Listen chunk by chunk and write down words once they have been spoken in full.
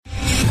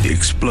the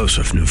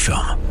explosive new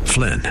film,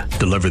 Flynn,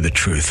 Deliver the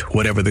Truth,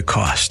 Whatever the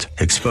Cost,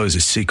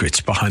 exposes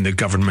secrets behind the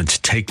government's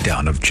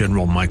takedown of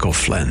General Michael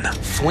Flynn.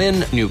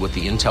 Flynn knew what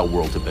the intel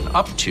world had been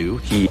up to.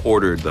 He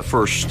ordered the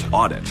first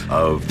audit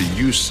of the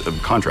use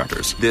of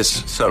contractors.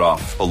 This set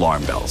off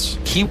alarm bells.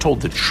 He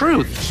told the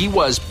truth. He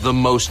was the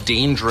most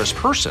dangerous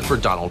person for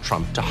Donald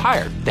Trump to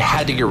hire. They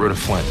had to get rid of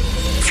Flynn.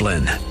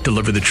 Flynn,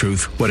 Deliver the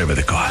Truth, Whatever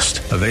the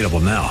Cost. Available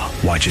now.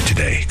 Watch it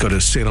today. Go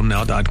to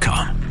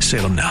salemnow.com.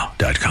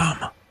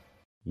 salemnow.com.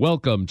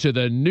 Welcome to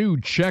the new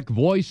Czech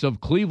Voice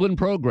of Cleveland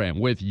program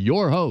with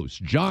your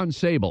host, John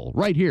Sable,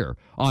 right here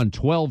on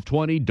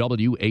 1220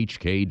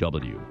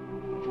 WHKW.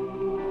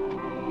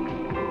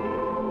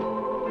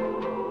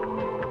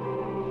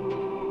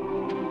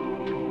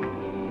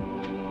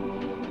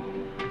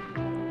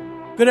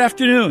 Good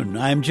afternoon.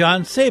 I'm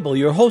John Sable,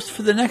 your host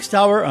for the next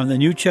hour on the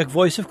new Czech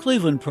Voice of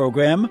Cleveland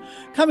program,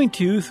 coming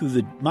to you through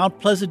the Mount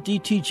Pleasant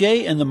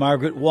DTJ and the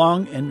Margaret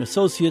Wong and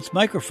Associates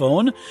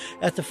microphone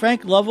at the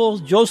Frank Lovell,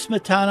 Joe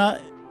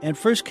Smetana, and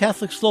First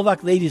Catholic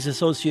Slovak Ladies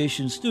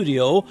Association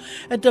studio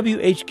at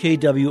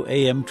WHKW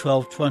AM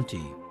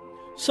 1220.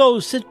 So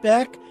sit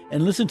back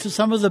and listen to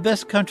some of the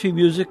best country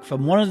music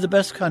from one of the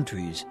best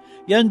countries,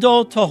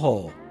 Yendo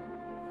Toho.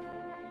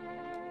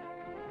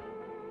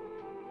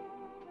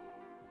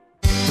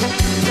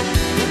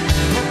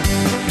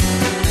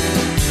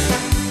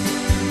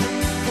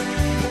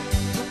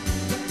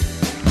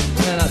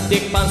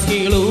 Těch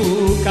panských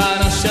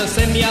lůkách našel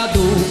jsem já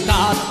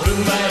dukát.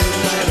 Rumba,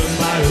 rumba,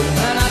 rumba,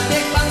 rumba. Na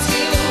těch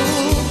panských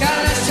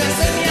lůkách našel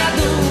jsem já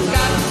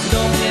dukát.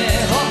 Kdo mě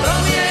ho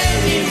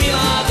promění,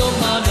 milá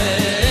doma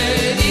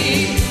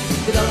není.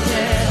 Kdo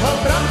mě ho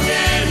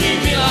promění,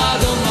 milá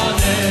doma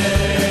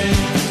není.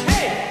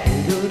 Hej!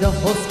 Jdu do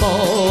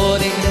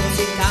hospody, kde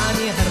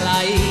cikáni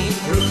hrají.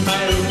 Rumba,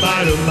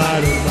 rumba, rumba,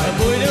 rumba.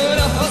 Půjdu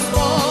do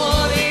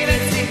hospody, kde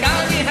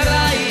cikáni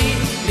hrají.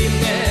 Kdy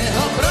mě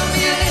ho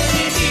promění,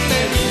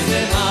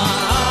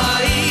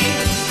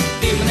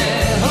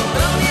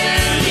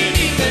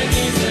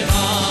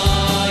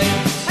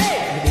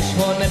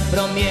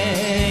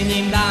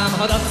 proměním, dám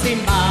ho do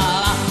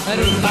cymbála.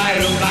 Rumba,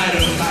 rumba,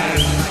 rumba,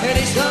 rumba.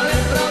 Když ho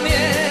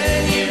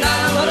neproměním,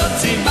 dám ho do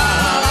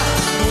cymbála.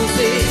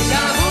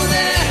 Muzika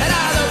bude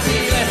hrát do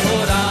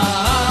bílého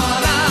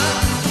rána.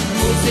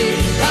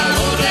 Muzika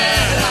bude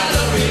hrát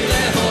do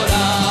bílého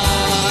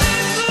rána.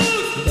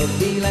 Do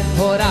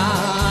bílého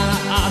rána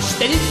až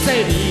štěnice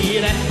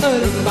víre.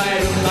 Rumba,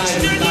 rumba,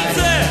 rumba.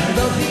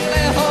 Do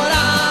bílého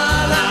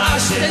rána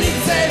až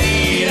štěnice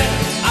víre.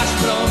 Až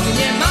pro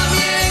mě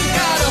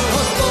maměnka do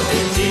hospody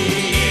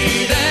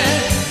přijde.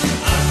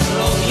 Až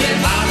pro mě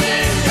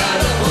maměnka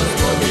do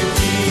hospody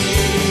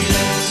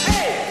přijde.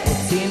 Pod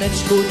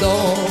synečku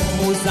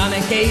domů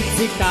zanechej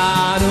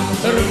cikánu.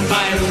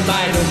 Rumbaj,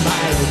 rumbaj,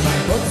 rumbaj, rumbaj.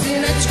 Pod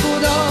synečku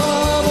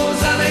domů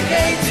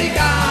zanechej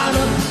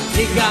cikánu.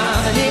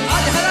 Cikáni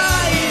ať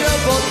hrají,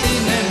 roboty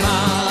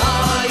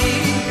nemají.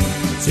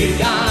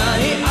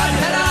 Cikáni ať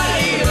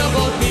hrají,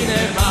 roboty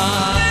nemají.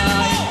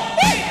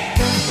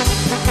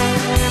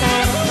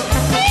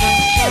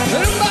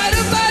 Rumba,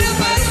 rumba,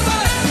 rumba, rumba.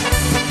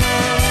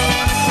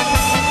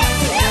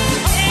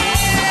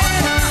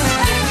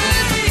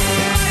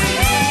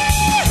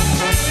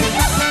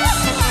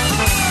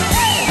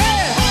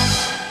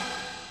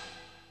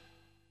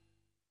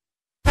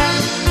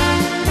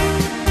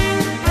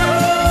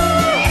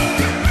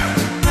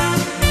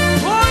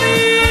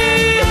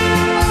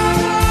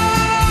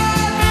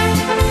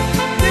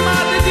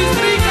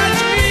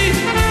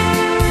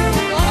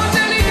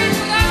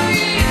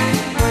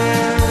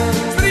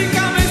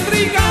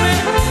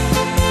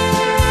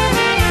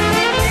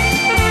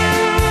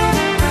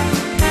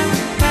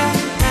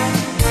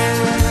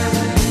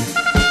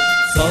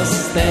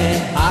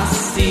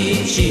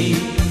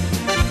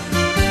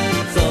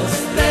 Co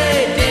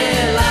jste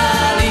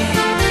dělali,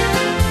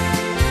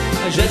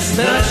 že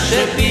jste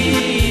naše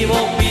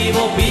pivo,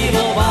 pivo,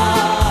 pivo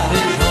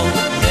váriš ho,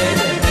 že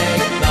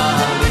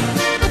nechali.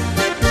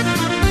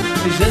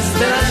 Že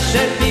jste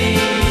naše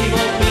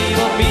pivo,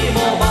 pivo,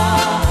 pivo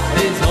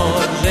váriš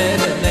ho, že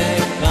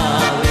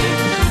nechali.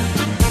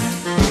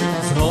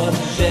 Zhor,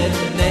 že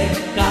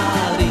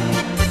nechali.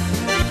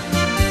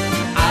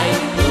 Aj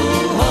tu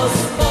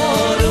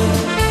hospodu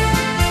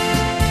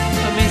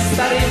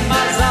starý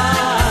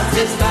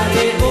mazáci,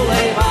 starý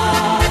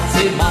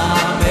ulejváci,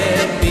 máme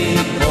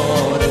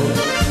pivoru.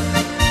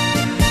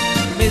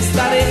 My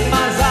starý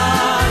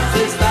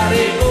mazáci,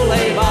 starý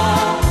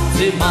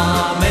ulejváci,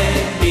 máme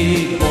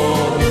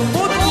pivoru.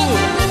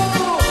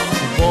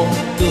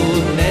 Vodu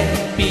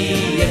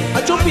nepijeme. A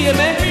čo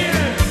pijeme?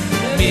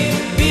 My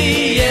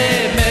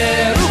pijeme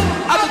rum.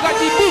 A to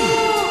taký bum.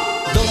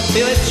 Do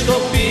pilečko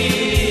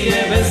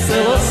pije,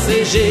 veselo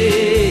si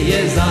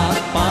žije za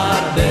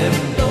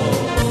pádem.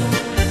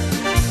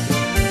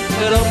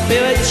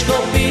 Pilečko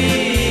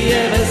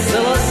pije,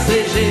 veselo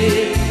si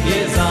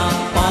žije za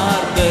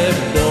pár v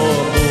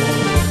domu.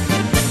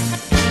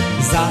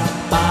 Za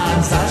pár,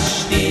 za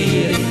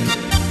 4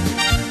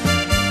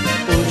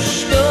 už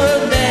to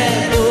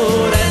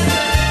nebude.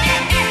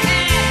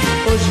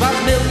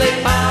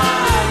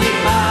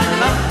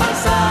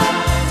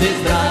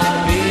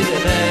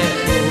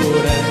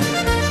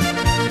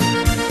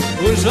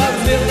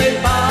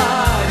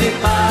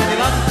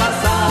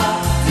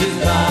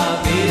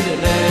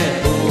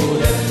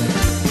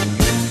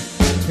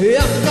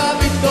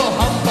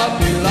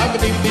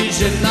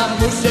 žena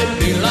muže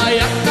byla,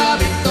 jaká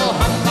by to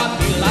hamba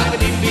byla,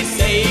 kdyby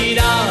se jí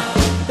dal.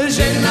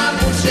 Žena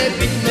muže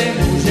být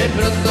nemůže,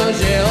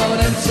 protože ho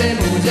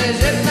nepřemůže,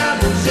 žena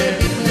muže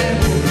být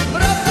nemůže,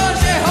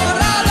 protože ho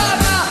ráda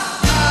má.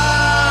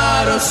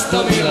 A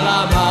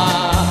roztomilá má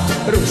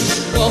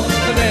ruško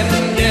ve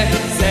mně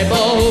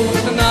sebou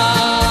na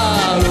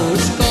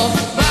lůžko.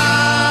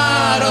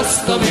 Má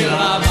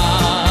roztomilá má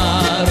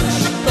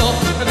ruško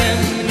ve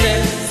mně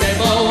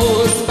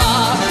sebou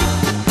spát.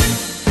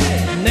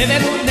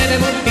 Nevemu,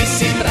 ty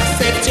si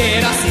prase,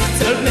 včera si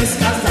chcel,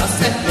 dneska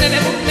zase.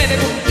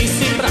 Nevemu, ty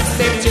si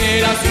prase,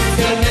 včera si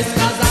chcel,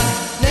 dneska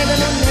zase.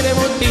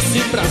 Nevemu, ty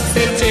si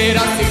prase,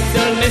 včera si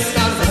chcel,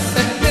 dneska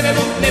zase.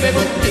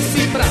 Nevemu, ty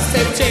si prase,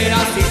 včera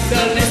si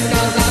chcel,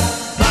 dneska zase.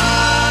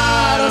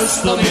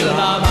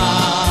 Roztomilá má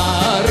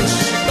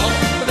ruško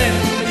ve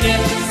mně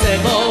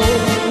sebou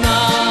na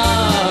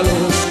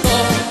lůžko.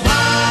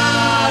 Má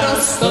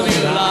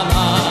roztomilá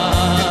má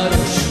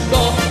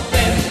ruško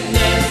ve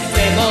mně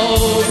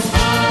sebou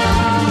spát.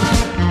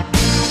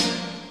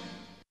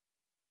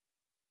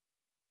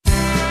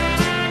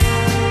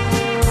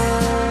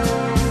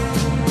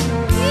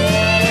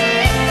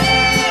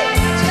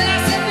 Včera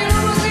jsem byl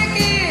u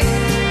muziky,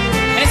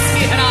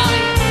 hezky hráli,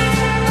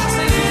 tak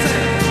jsem zase.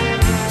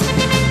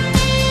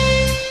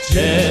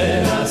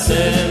 Včera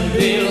jsem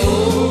byl u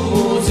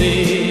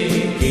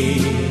muziky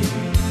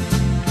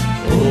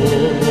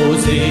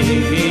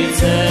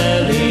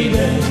celý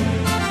den.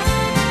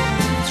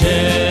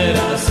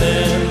 Včera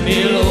jsem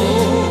byl u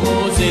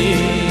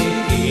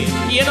muziky,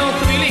 jenom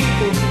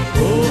chvilinku,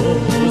 u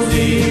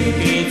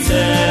muziky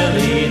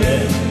celý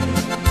den.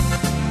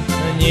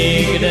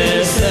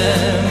 Nikde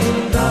jsem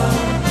tam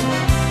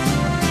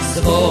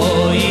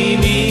svojí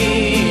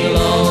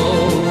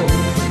milou,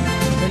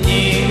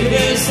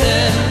 nikde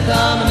jsem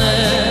tam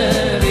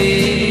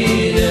neviděl,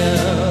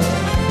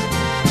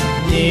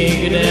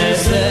 nikde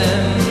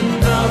jsem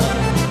tam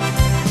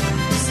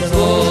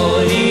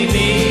svojí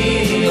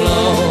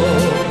milou,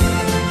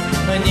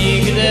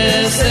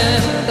 nikde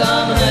jsem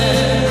tam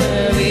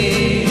neviděl.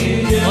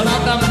 Ona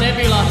tam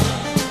nebyla,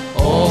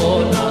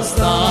 ona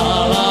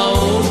stála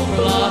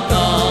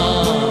uplakána,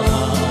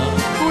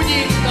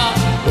 chudinka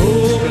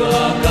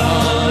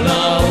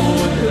uplakána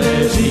u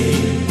dveří.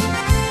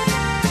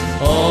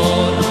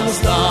 Ona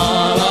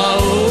stála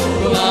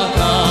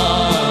uplakána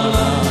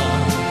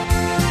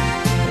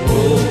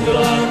u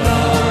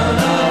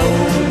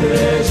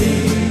dveří.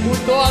 U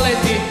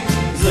toalety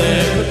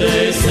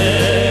zeptej se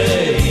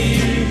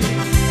jí,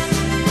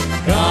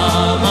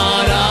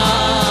 kamaráde,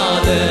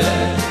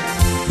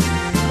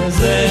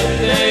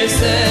 zeptej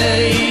se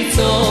jí,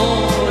 co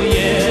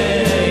je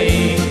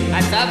jí. A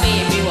tam jí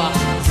byla.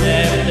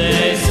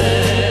 Zeptej se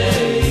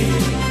jí,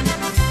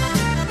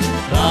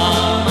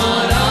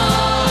 kamaráde,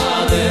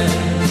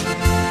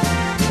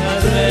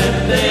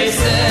 zeptej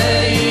se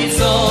jí,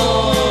 co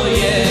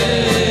je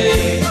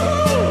jí.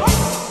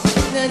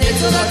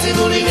 Něco za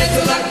cibuli,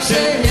 něco za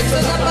křem, něco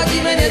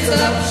zaplatíme, něco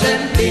za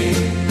všem. Ty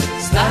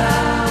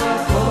stará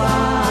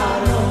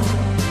kováno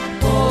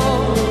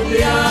pod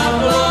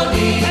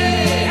jabloní.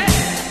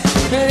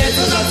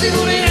 Něco za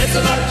cibuli,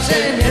 něco za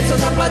křem, něco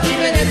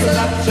zaplatíme, něco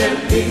za všem.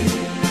 Ty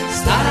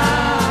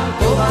stará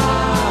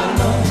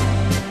kováno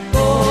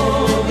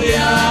pod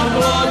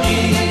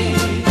jabloní.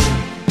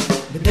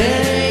 Kde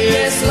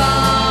je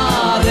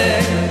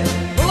sládek?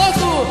 V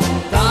loku,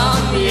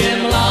 tam je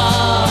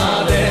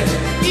mládek.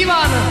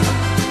 Ivan,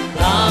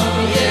 tam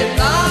je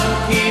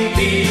taky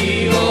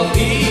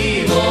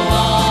pivovárek.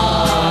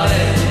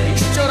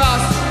 Ještě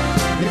raz,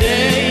 kde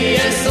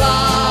je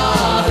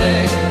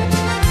sládek?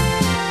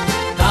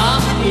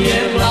 Tam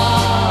je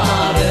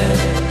mládek.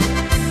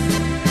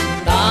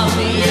 Tam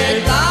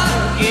je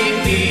taky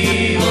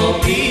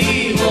pivovárek.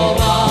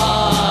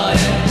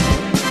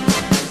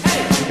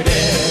 Hej,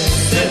 kde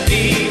se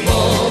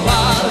pivo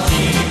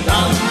vaří,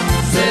 tam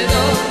se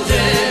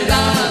dobře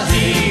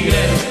daří,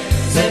 kde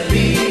se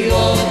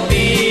pivo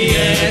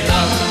pije,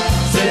 tam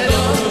se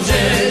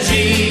dobře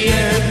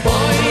žije.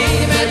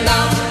 Pojďme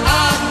tam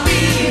a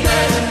pijme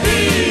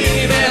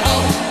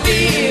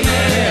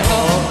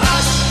ho,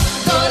 až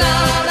do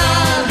rána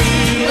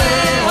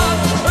bílého.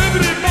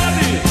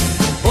 Everybody!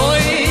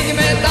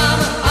 Pojďme tam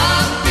a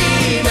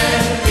pijme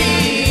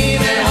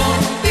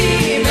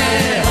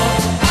ho,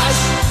 až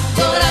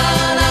do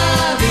rána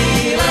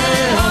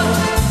bílého.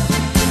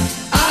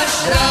 Až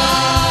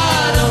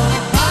ráno,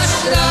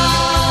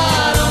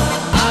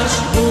 až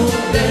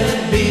bude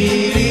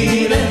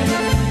bílý den,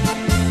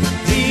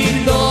 dřív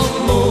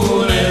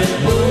domů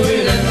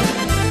nepůjdem.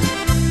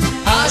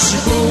 Až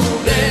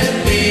bude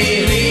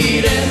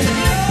bílý den,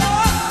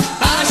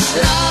 až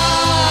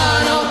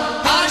ráno,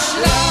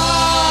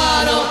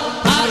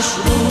 až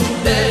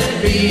bude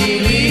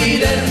bílý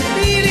den,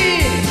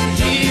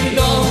 dřív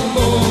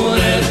domů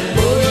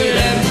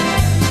nepůjdem.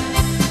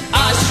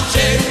 Až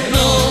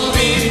všechno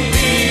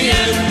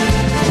vypijem.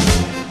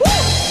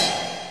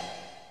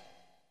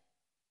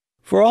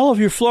 For For all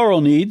of your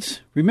floral needs,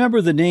 remember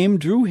the name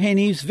Drew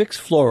Haney's Vicks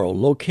Floral,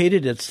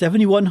 located at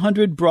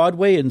 7100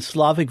 Broadway in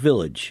Slavic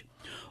Village.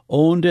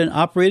 Owned and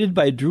operated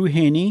by Drew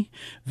Haney,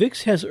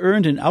 Vicks has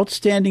earned an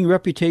outstanding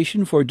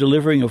reputation for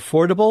delivering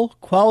affordable,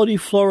 quality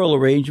floral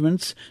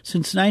arrangements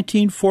since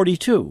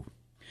 1942.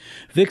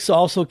 Vicks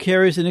also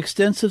carries an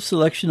extensive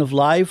selection of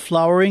live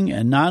flowering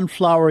and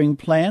non-flowering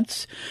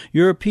plants,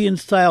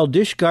 European-style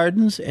dish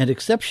gardens, and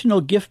exceptional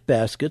gift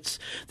baskets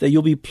that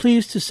you'll be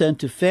pleased to send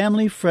to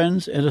family,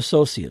 friends, and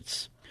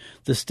associates.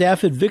 The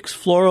staff at Vicks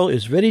Floral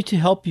is ready to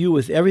help you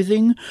with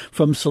everything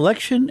from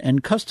selection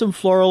and custom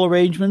floral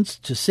arrangements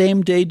to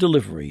same-day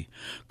delivery.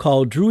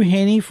 Call Drew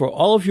Haney for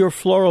all of your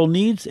floral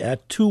needs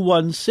at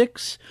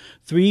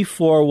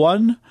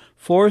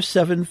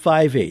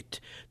 216-341-4758.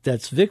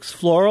 That's Vicks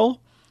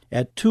Floral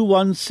at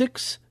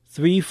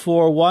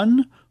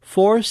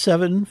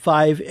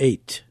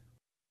 216-341-4758.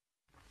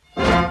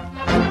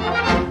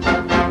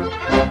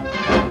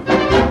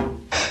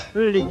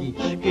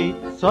 Lidičky,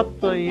 co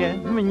to je,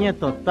 mně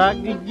to tak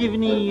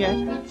divný je,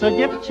 co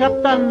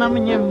děvčata na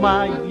mě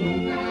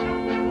mají.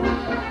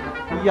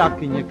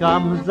 Jak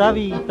někam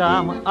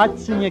zavítám, ať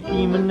s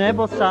někým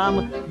nebo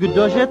sám,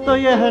 kdože to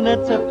je,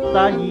 hned se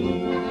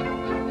ptají.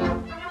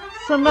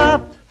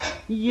 Snad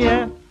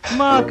je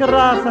má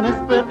krása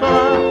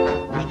nespětlá,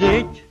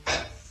 vždyť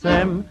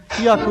jsem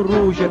jak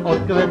růže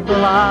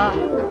odkvetlá.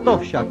 To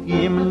však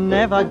jim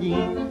nevadí,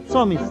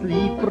 co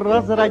myslí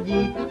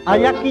prozradí a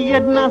jak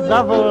jedna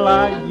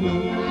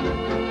zavolají.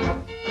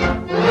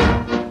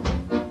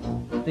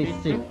 Ty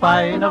jsi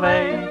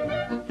fajnovej,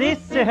 ty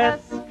jsi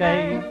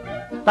hezkej,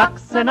 tak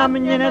se na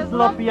mě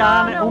nezlob,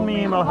 já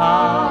neumím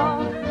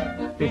lhát.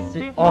 Ty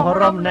jsi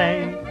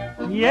ohromnej,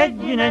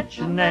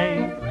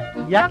 jedinečnej,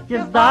 jak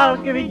tě z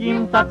dálky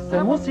vidím, tak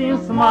se musím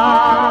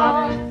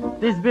smát.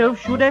 Ty jsi byl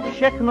všude,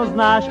 všechno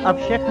znáš a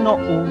všechno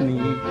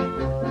umíš.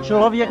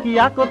 Člověk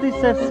jako ty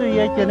se v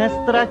světě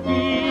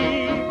nestratí.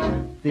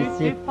 Ty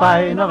jsi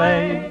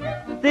fajnovej,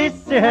 ty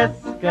jsi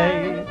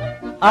hezkej,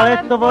 ale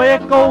tvoje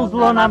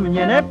kouzlo na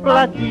mě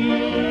neplatí.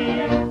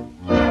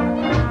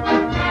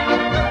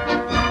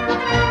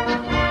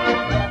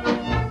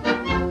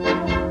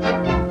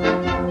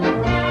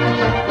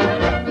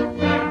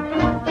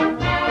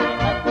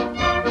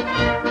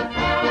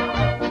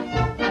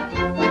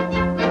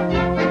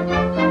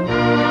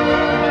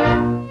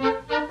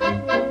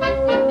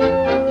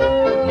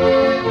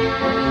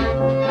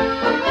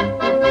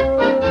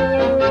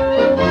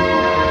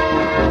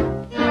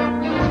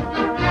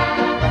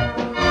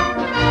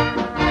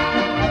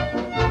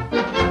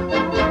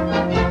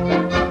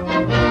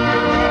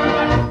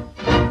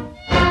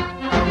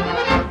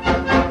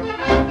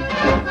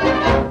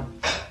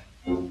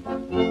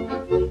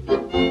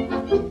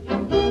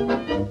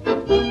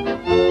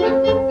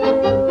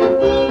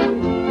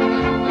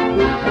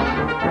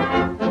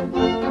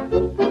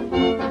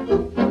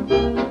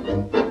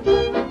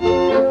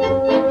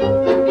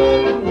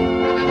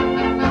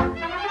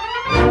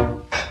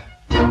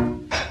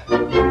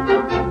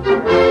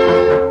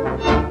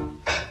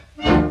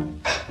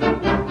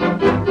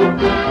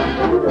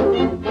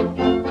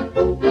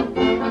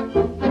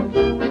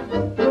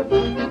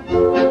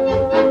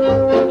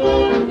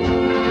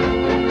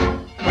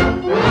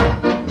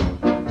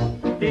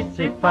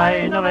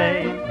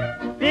 Fajnovej,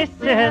 ty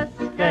jsi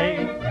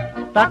hezkej,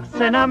 tak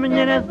se na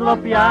mě nezlob,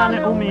 já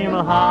neumím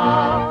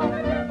lhát.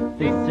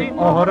 Ty jsi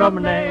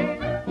ohromnej,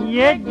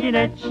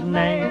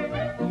 jedinečnej,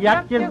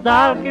 jak tě z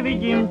dálky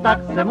vidím, tak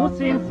se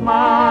musím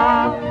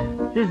smát.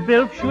 Ty jsi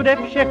byl všude,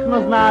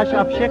 všechno znáš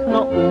a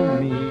všechno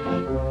umíš.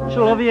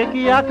 Člověk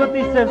jako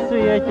ty se v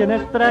světě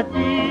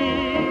nestratí.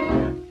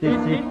 Ty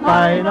jsi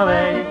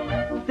fajnovej,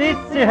 ty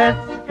jsi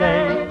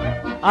hezkej,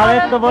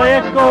 ale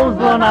tvoje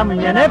kouzlo na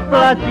mě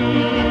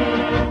neplatí.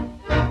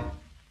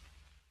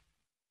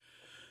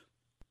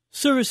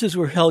 Services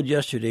were held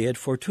yesterday at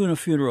Fortuna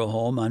Funeral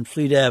Home on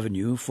Fleet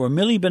Avenue for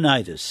Millie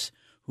Benitez,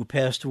 who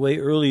passed away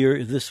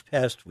earlier this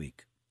past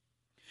week.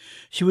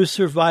 She was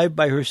survived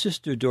by her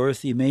sister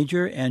Dorothy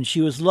Major, and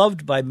she was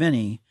loved by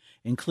many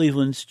in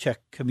Cleveland's Czech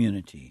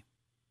community.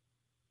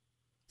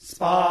 S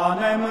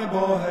Pánem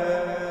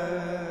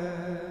Bohem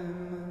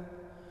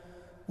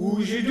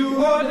už jdu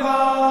od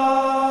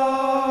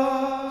vás,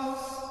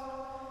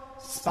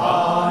 s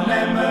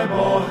Pánem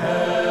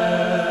Bohem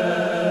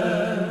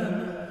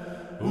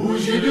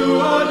už jdu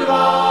od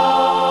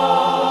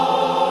vás,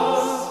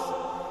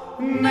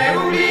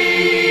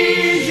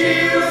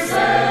 neublížil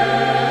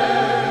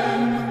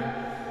jsem,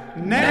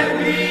 neublížil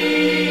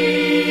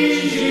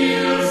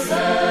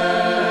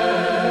jsem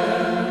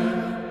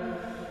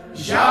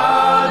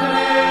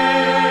žádnému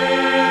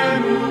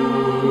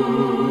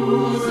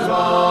z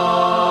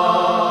vás,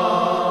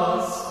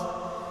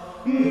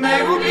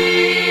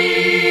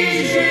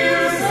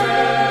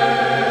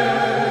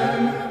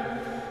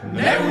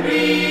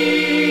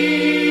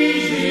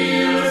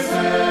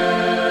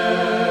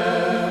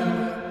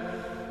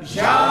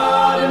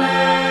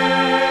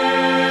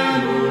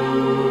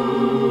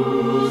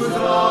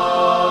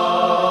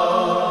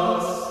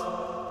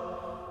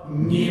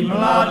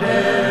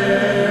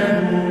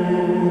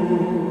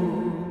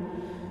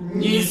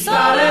 ni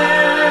starému,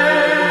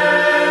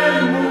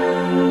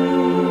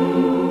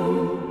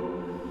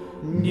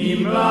 ni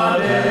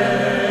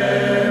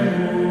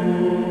mladému,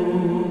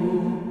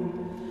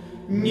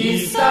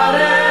 ni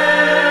starému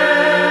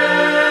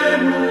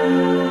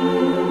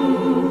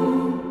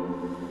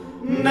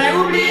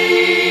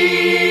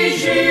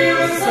neublížil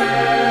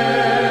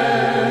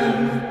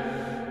jsem,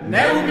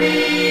 neublížil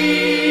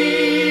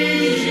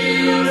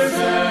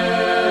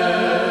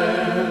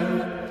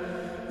jsem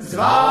z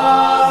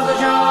vás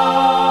žádnému,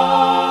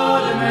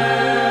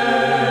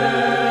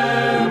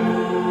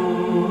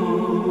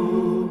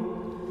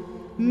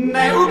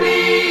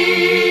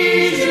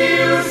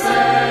 neublížil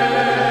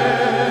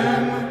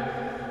jsem,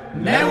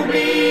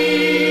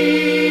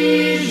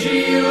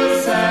 neublížil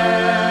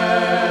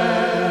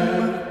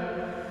jsem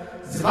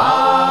z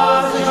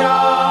vás žádnému.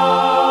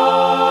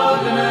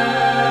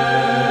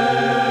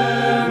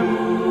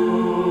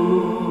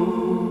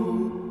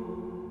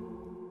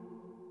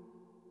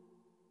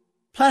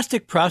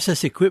 Plastic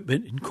Process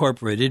Equipment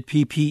Incorporated,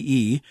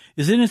 PPE,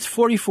 is in its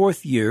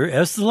 44th year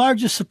as the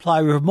largest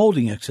supplier of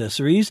molding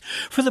accessories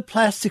for the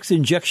plastics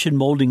injection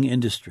molding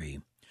industry.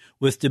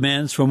 With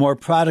demands for more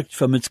product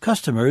from its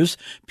customers,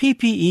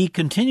 PPE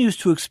continues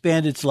to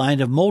expand its line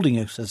of molding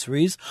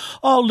accessories,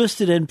 all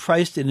listed and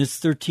priced in its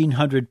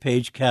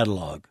 1,300-page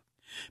catalog.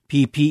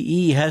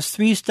 PPE has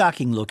 3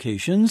 stocking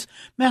locations: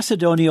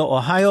 Macedonia,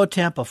 Ohio,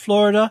 Tampa,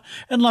 Florida,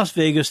 and Las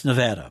Vegas,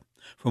 Nevada.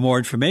 For more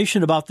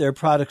information about their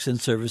products and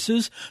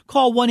services,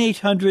 call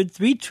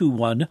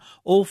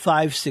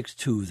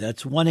 1-800-321-0562.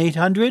 That's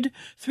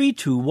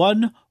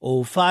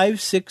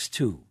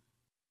 1-800-321-0562.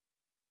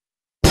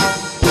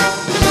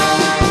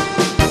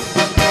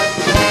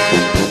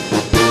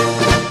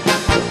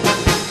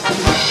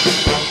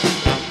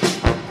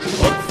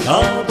 Od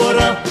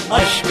Tábora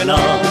až k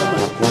nám,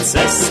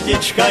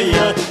 cestička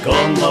jako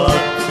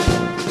mlad.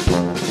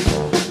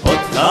 Od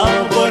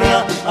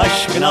Tábora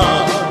až k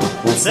nám,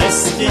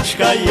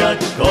 cestička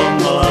jako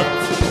mlad.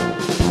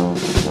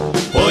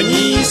 Po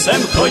ní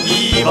jsem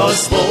chodíval,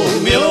 svou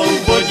milou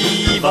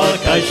podíval,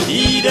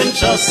 každý den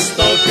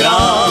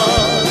častokrát.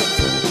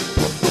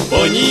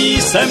 Po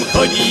ní jsem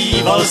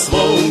chodíval,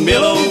 svou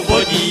milou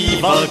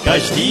podíval,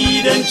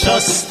 každý den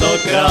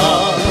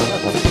častokrát.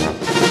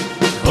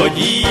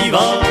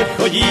 Chodíval,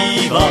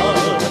 chodíval,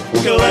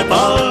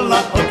 klepal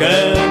na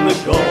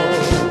okénko.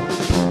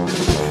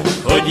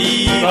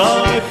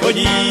 Chodíval,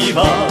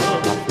 chodíval,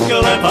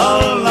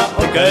 klepal na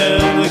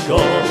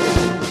okénko.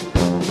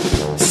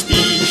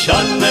 Spíš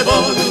a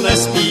nebo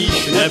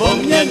nespíš, nebo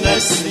mě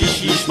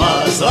neslyšíš,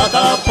 má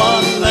zlatá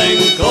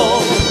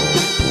panenko.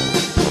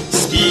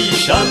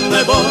 Spíš a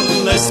nebo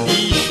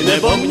nespíš,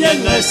 nebo mě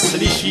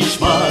neslyšíš,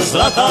 má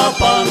zlatá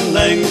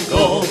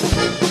panenko.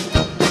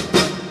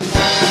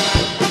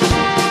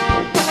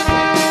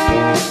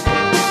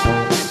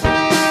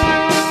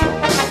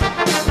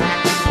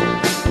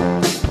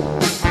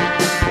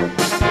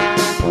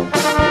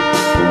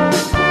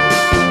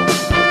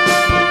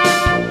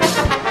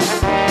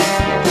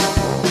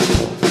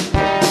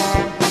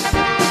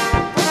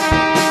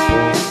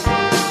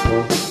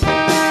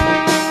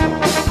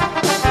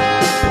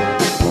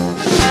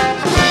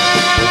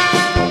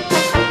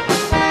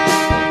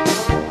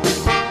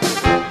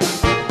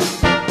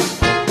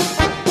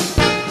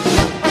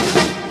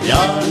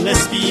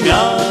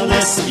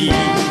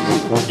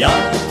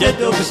 Já tě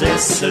dobře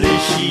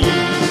slyším.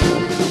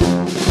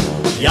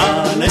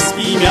 Já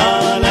nespím,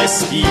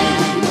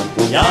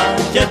 já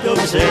tě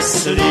dobře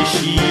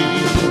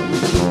slyším.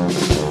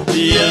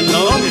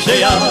 Jenomže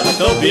já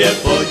tobě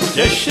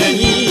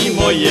potěšení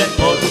moje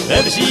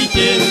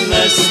otevříti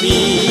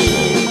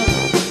nesmím.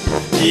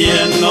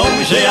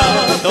 Jenomže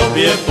já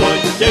tobě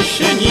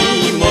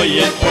potěšení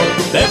moje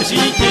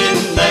otevříti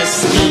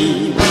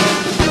nesmím.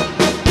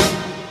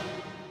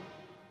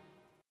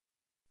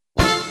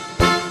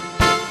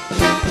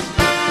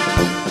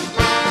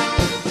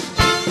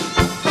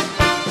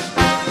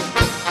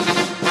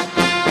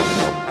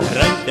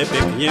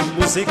 Pěkně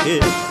muziky,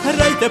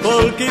 hrajte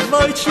polky,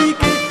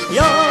 valčíky,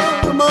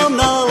 já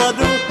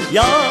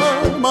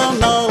mám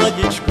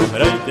náladičku,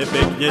 hrajte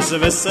pěkně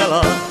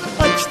zvesela,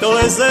 ať to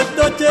leze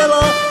do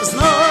těla,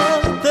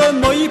 znáte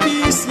moji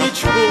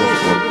písničku.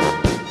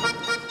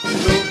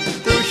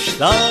 Tuž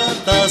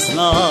táta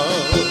znal,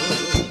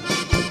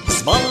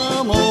 s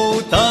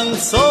mámou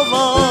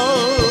tancoval,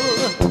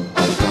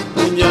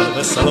 měl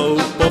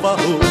veselou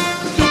povahu,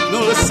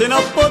 tupnul si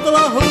na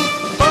podlahu,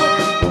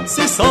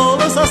 si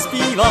solo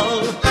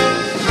zaspíval.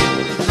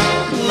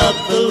 Nad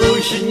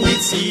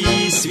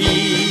lužnicí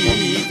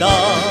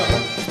svítá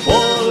v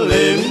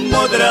poli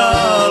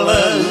modrá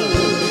len,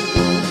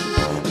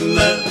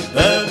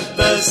 nebe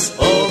bez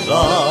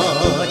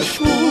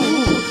obláčků,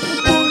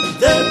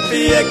 bude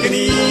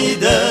pěkný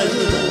den,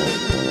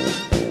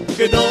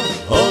 kdo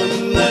ho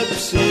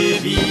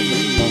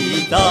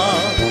nepřivítá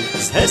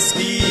s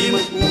hezkým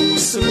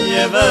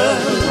úsměvem.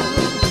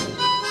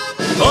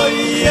 To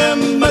je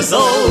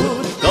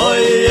mrzout,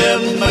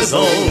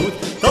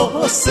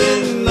 toho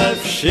si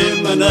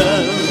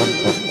nevšimnem.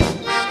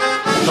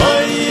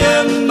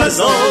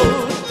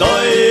 to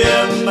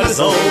je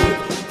mrzout,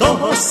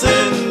 toho si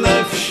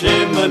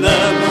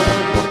nevšimnem.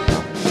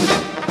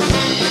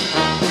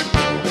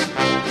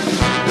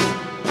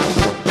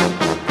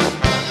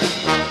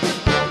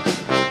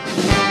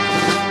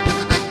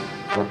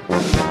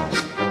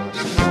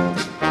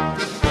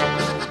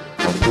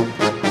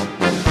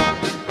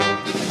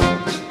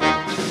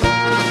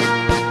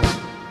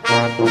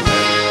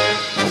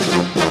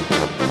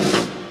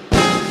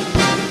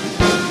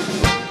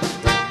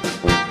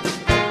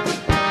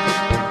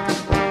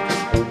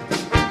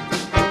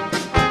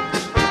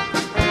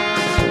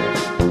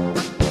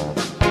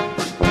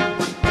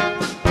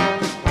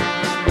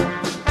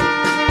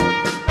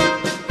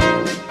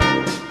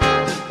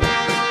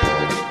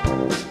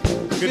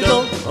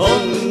 Kdo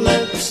ho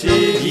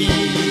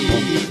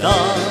nepřivítá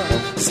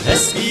s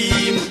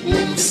hezkým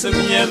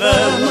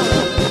úsměvem,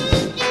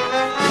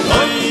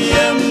 to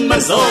je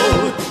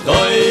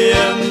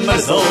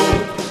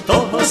mrzout,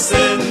 toho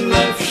si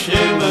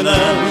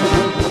nevšimnem.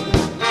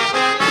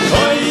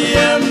 To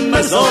je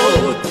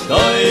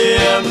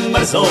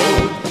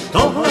mrzout,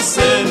 toho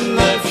si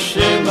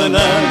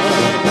nevšimnem.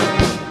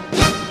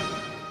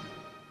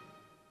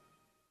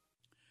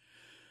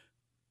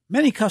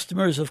 Many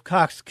customers of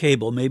Cox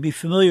Cable may be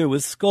familiar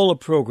with Scola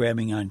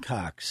programming on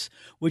Cox,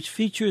 which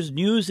features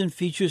news and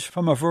features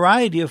from a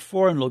variety of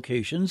foreign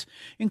locations,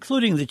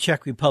 including the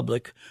Czech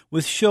Republic,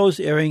 with shows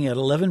airing at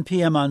 11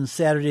 p.m. on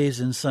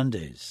Saturdays and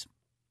Sundays.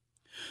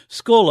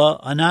 Scola,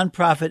 a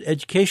nonprofit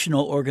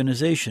educational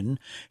organization,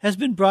 has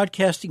been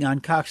broadcasting on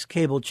Cox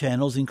Cable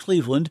channels in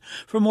Cleveland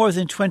for more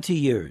than 20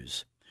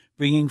 years,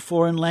 bringing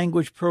foreign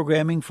language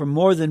programming from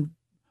more than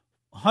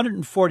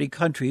 140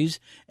 countries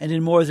and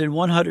in more than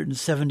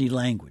 170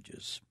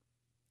 languages.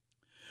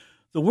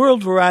 The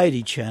World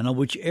Variety Channel,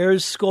 which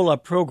airs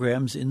Scola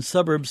programs in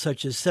suburbs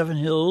such as Seven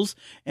Hills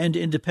and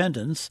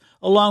Independence,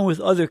 along with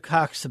other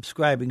Cox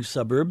subscribing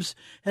suburbs,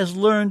 has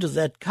learned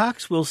that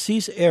Cox will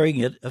cease airing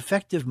it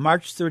effective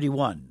March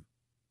 31.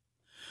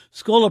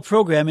 Scola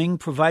programming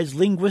provides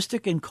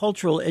linguistic and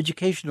cultural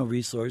educational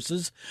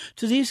resources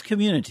to these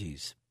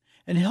communities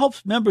and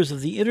helps members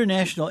of the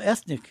international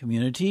ethnic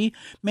community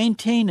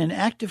maintain an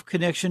active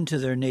connection to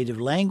their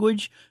native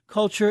language,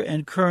 culture,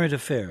 and current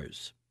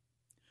affairs.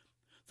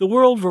 The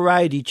World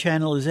Variety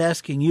Channel is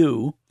asking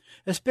you,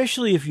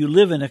 especially if you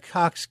live in a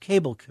Cox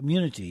Cable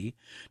community,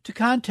 to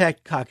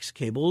contact Cox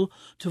Cable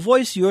to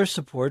voice your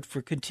support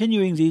for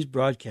continuing these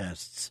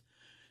broadcasts.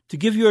 To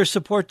give your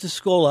support to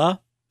Scola,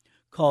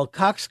 call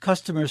Cox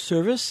Customer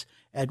Service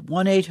at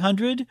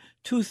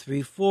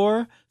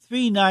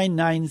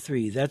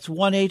 1-800-234-3993. That's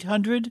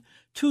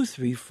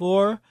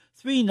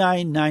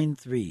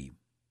 1-800-234-3993.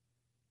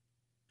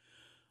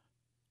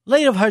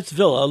 Light of Hearts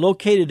Villa,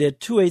 located at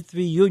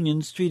 283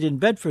 Union Street in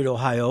Bedford,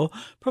 Ohio,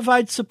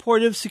 provides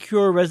supportive,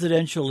 secure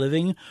residential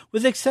living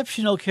with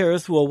exceptional care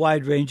through a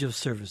wide range of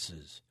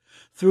services.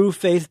 Through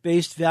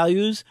faith-based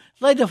values,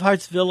 Light of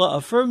Hearts Villa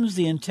affirms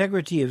the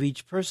integrity of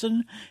each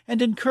person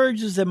and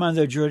encourages them on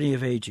their journey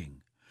of aging.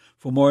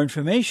 For more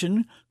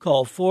information,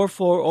 call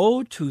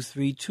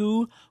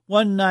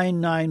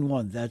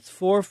 440-232-1991. That's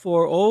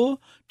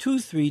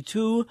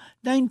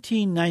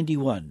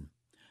 440-232-1991.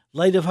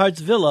 Light of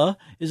Hearts Villa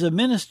is a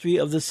ministry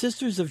of the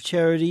Sisters of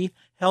Charity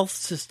Health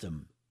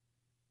System.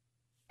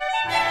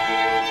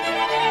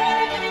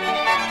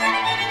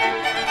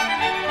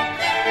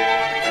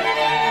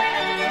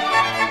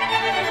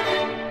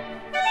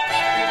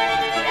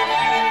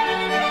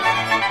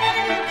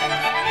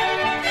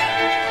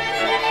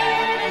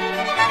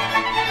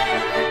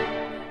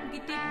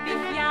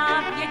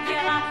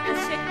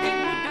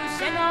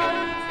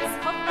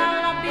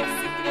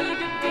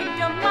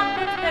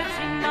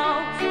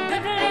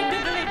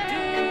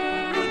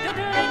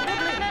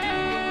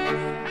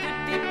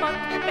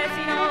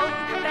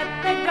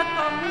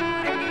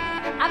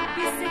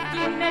 Aby se ti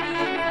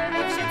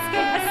nelíbily všechny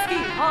hezký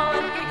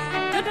holky.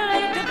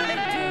 Dudley, dudley,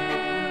 du,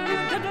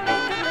 dudley,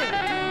 dudley,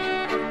 du.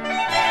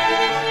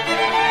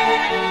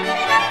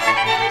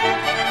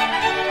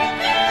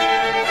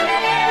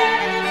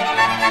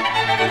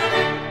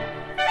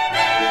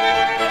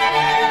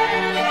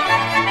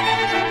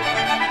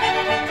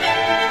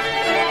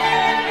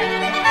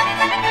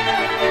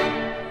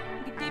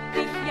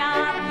 Kdybych já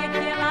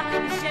věděla,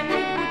 že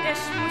mi budeš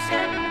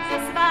mužem,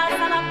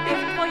 svázala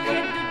bych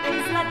tvoje dudy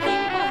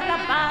zlatým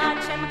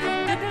pohrabáčem.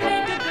 Dudley,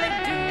 dudley,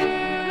 du,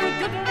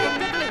 dudley,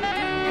 dudley, du.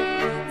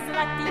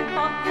 Zlatým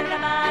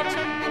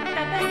pohrabáčem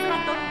tebe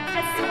zlatou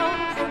křeskou,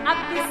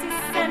 aby si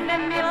se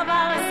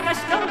nemiloval s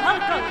každou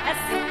holkou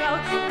hezkou.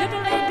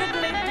 Dudley,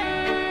 dudley, du,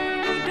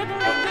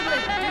 dudley, dudley,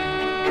 du.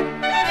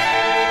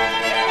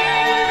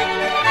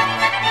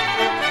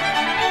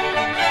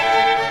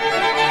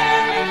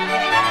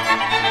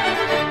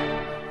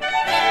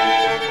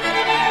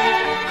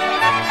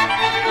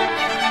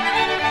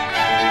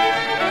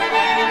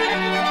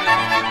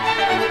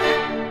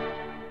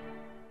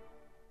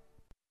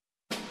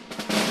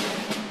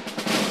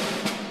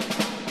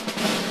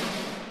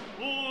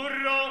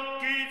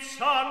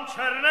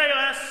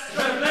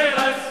 Černej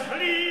les,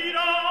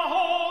 hlídá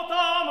ho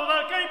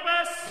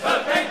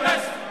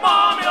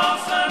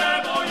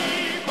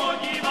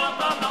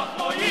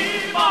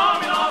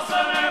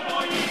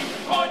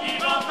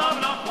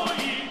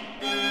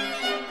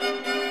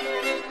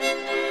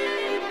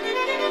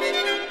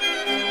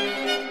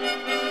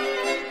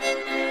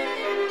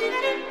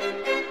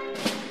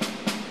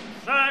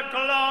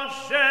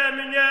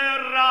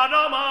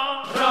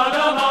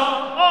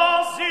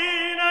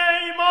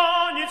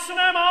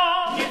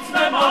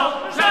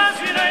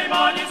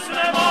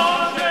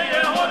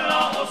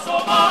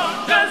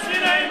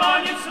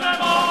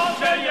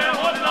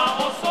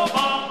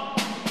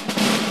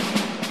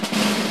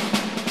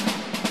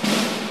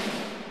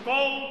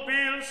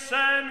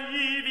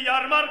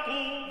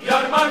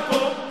jarmarku,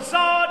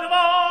 za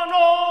 2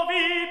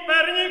 nový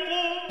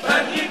perníku,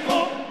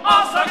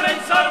 a za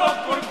grejcar v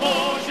okurku,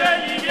 že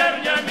ji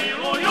věrně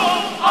miluju,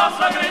 a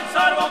za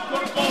grejcar v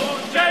okurku,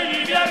 že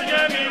ji věrně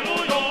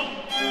miluju.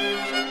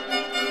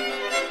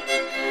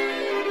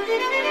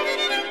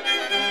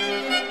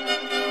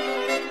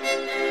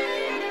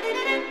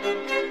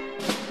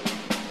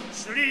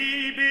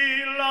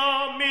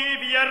 Slíbila mi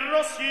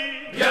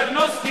věrnosti,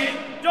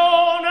 do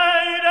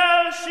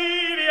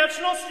nejdelší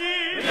věčnosti,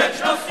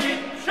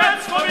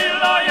 všecko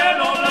bylo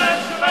jenom lež,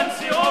 ven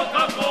si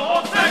oka koho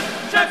chceš,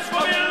 všecko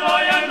bylo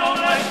jenom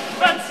lež,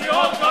 ven si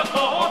oka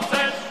koho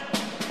chceš.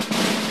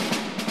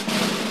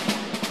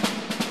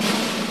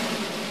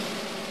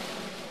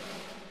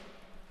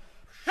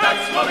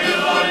 Všecko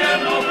bylo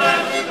jenom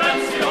lež, ven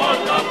si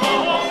oka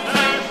koho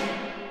chceš.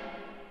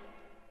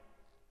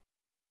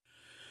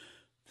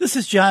 This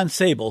is John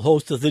Sable,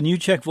 host of the New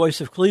Czech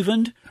Voice of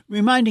Cleveland,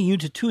 reminding you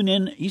to tune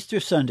in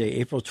Easter Sunday,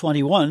 April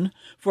 21,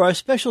 for our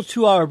special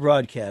 2-hour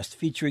broadcast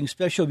featuring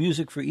special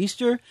music for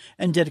Easter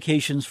and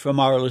dedications from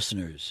our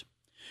listeners.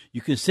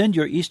 You can send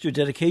your Easter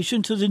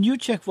dedication to the New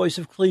Czech Voice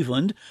of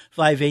Cleveland,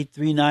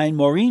 5839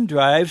 Maureen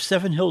Drive,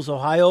 7 Hills,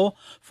 Ohio,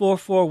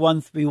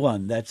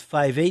 44131. That's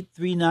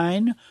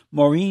 5839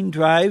 Maureen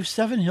Drive,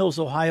 7 Hills,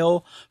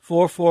 Ohio,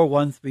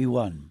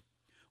 44131.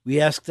 We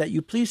ask that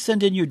you please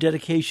send in your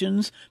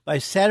dedications by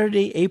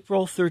Saturday,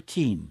 April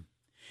 13.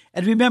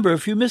 And remember,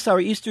 if you miss our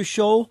Easter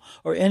show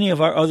or any of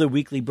our other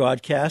weekly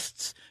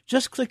broadcasts,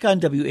 just click on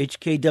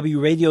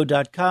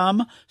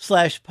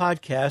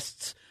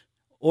whkwradio.com/podcasts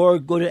or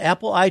go to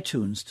Apple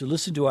iTunes to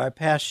listen to our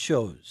past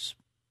shows.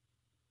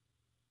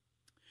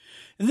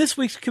 In this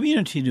week's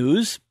community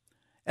news,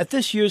 at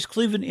this year's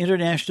Cleveland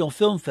International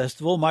Film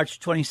Festival, March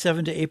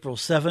 27 to April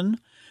 7,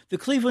 the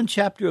Cleveland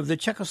chapter of the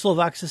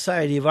Czechoslovak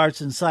Society of Arts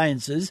and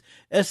Sciences,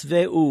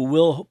 SVU,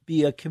 will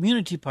be a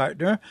community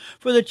partner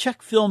for the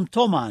Czech film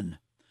Toman,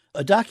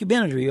 a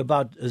documentary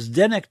about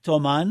Zdeněk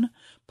Toman,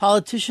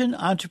 politician,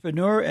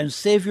 entrepreneur, and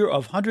savior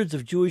of hundreds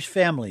of Jewish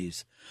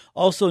families,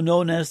 also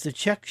known as the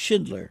Czech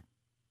Schindler.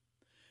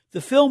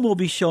 The film will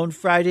be shown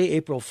Friday,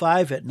 April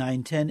 5 at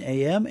 9:10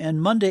 a.m.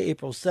 and Monday,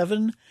 April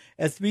 7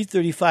 at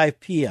 3:35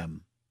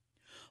 p.m.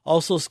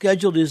 Also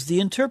scheduled is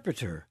The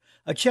Interpreter,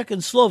 a Czech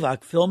and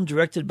Slovak film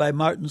directed by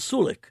Martin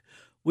Sulik,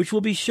 which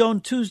will be shown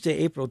Tuesday,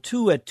 April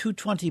 2 at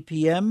 2:20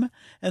 p.m.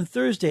 and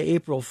Thursday,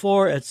 April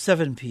 4 at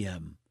 7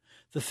 p.m.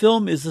 The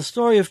film is the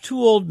story of 2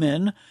 old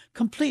men,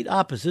 complete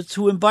opposites,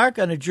 who embark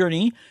on a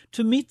journey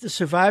to meet the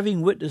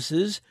surviving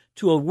witnesses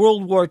to a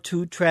World War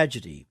II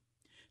tragedy.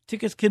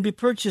 Tickets can be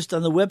purchased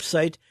on the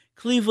website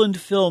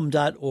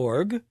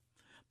clevelandfilm.org,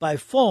 by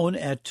phone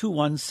at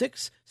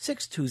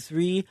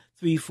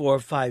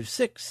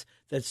 216-623-3456,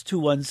 that's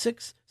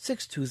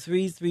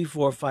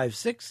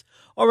 216-623-3456,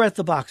 or at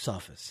the box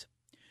office.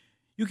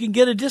 You can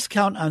get a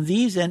discount on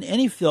these and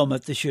any film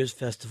at this year's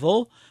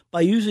festival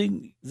by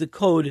using the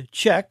code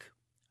CZEK,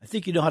 I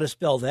think you know how to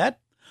spell that,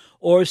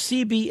 or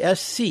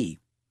CBSC.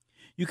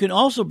 You can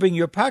also bring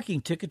your parking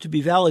ticket to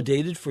be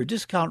validated for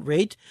discount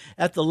rate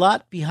at the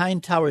lot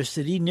behind Tower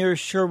City near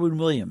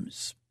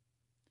Sherwin-Williams.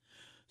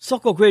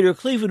 Sokol Greater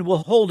Cleveland will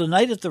hold a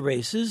night at the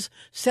races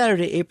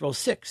Saturday, April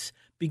 6,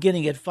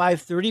 beginning at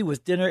 5:30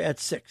 with dinner at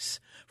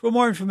 6. For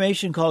more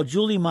information, call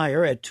Julie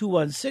Meyer at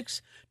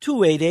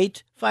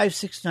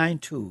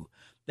 216-288-5692.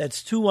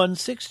 That's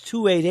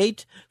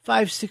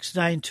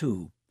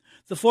 216-288-5692.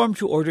 The form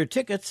to order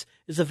tickets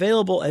is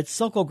available at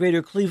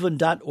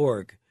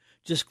SokolGreaterCleveland.org.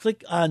 Just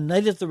click on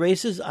Night at the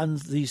Races on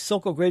the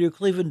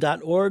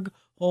SokolGreaterCleveland.org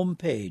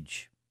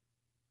homepage.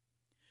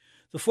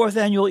 The 4th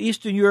Annual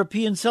Eastern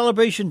European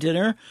Celebration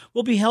Dinner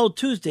will be held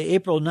Tuesday,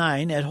 April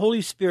 9 at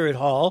Holy Spirit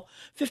Hall,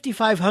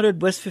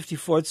 5500 West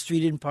 54th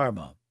Street in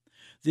Parma.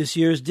 This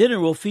year's dinner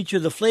will feature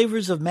the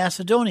flavors of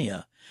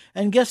Macedonia,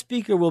 and guest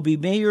speaker will be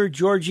Mayor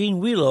Georgine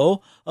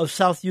Wheelow of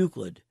South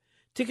Euclid.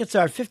 Tickets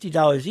are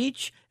 $50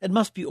 each and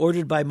must be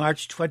ordered by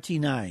March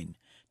 29.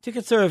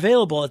 Tickets are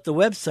available at the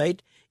website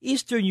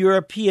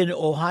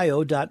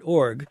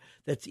EasternEuropeanOhio.org.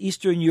 That's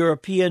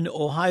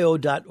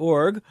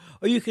EasternEuropeanOhio.org,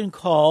 or you can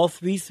call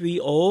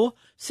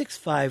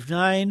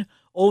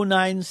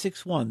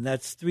 330-659-0961.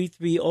 That's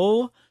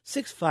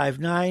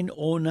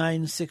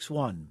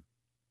 330-659-0961.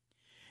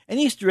 An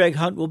Easter egg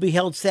hunt will be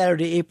held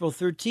Saturday, April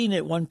 13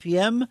 at 1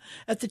 p.m.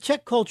 at the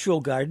Czech Cultural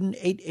Garden,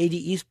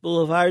 880 East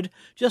Boulevard,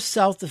 just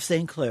south of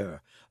St.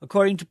 Clair,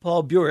 according to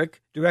Paul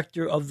Burek,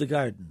 director of the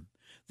garden.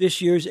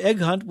 This year's egg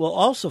hunt will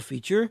also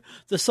feature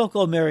the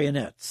Sokol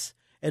marionettes,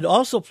 and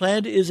also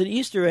planned is an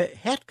Easter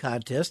hat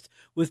contest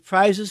with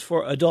prizes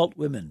for adult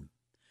women.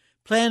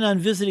 Plan on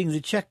visiting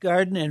the Czech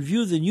Garden and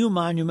view the new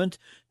monument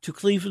to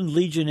Cleveland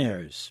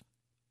Legionnaires.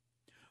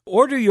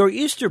 Order your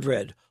Easter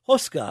bread,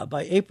 Hoska,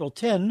 by April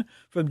 10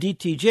 from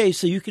DTJ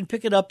so you can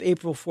pick it up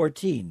April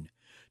 14.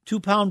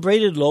 2-pound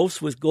braided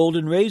loaves with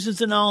golden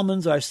raisins and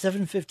almonds are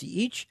 $7.50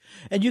 each,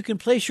 and you can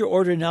place your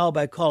order now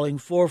by calling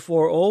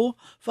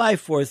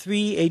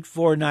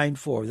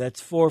 440-543-8494.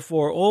 That's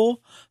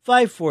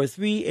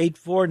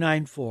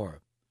 440-543-8494.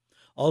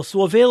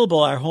 Also available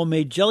are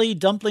homemade jelly,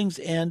 dumplings,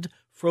 and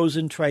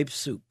frozen tripe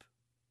soup.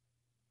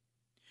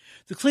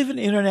 The Cleveland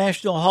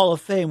International Hall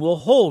of Fame will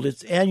hold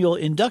its annual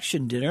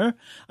induction dinner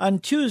on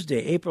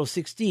Tuesday, April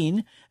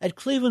 16, at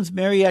Cleveland's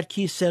Marriott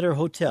Key Center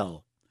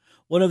Hotel.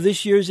 One of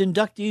this year's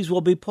inductees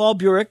will be Paul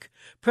Burek,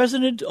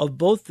 president of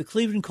both the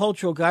Cleveland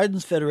Cultural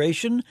Gardens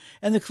Federation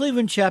and the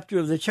Cleveland chapter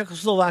of the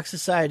Czechoslovak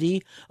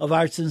Society of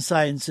Arts and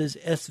Sciences,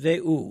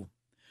 SVU.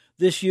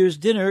 This year's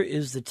dinner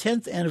is the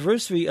 10th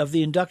anniversary of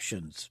the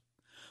inductions.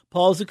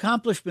 Paul's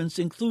accomplishments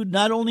include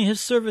not only his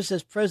service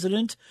as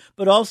president,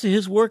 but also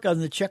his work on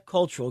the Czech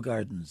Cultural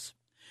Gardens.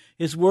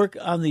 His work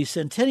on the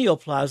Centennial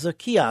Plaza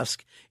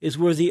kiosk is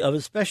worthy of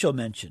a special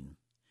mention.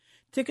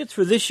 Tickets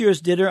for this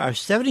year's dinner are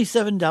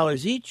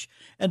 $77 each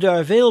and are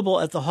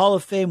available at the Hall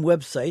of Fame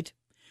website,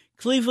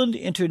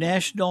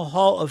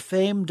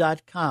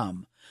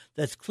 clevelandinternationalhalloffame.com.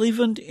 That's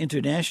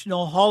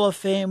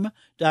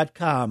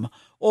clevelandinternationalhalloffame.com.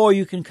 Or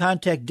you can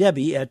contact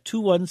Debbie at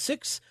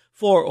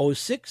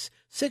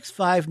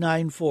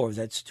 216-406-6594.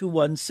 That's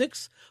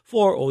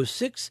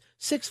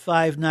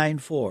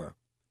 216-406-6594.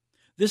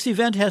 This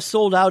event has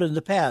sold out in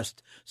the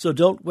past, so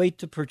don't wait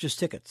to purchase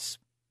tickets.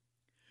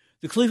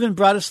 The Cleveland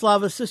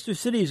Bratislava Sister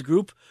Cities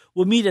Group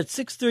will meet at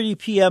 6:30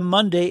 p.m.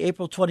 Monday,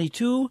 April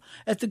 22,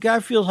 at the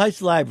Garfield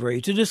Heights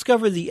Library to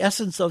discover the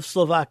essence of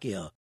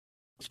Slovakia.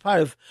 It's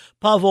part of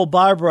Pavel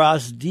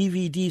Barbaras'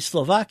 DVD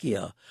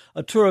Slovakia,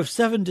 a tour of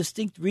 7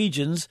 distinct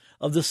regions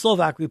of the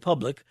Slovak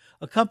Republic,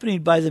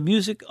 accompanied by the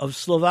music of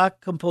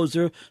Slovak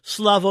composer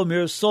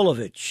Slavomir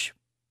Solovich.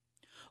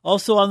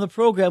 Also on the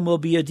program will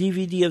be a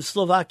DVD of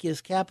Slovakia's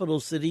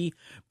capital city,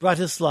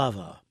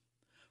 Bratislava.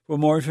 For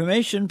more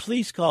information,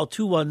 please call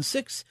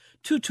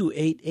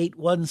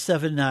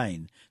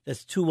 216-228-8179.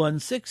 That's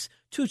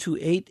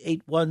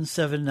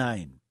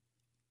 216-228-8179.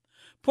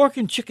 Pork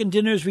and chicken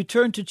dinners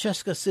return to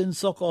Česká Syn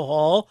Sokol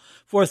Hall,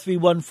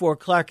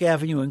 4314 Clark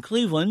Avenue in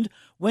Cleveland,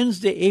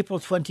 Wednesday, April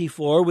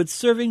 24, with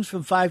servings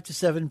from 5 to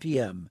 7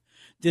 p.m.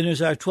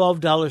 Dinners are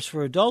 $12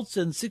 for adults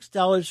and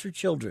 $6 for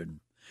children.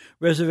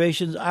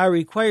 Reservations are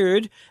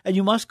required, and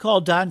you must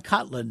call Don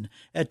Cotlin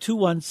at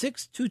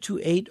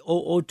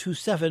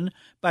 216-228-0027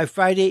 by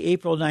Friday,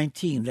 April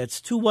 19.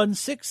 That's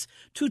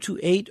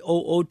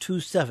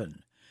 216-228-0027.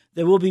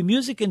 There will be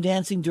music and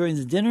dancing during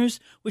the dinners,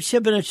 which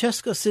have been a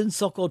Česká Syn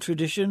Sokol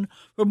tradition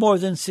for more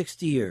than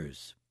 60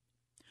 years.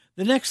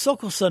 The next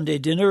Sokol Sunday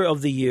dinner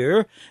of the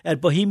year at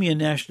Bohemian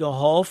National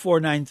Hall,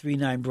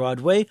 4939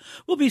 Broadway,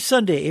 will be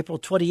Sunday, April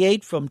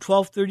 28 from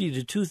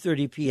 12:30 to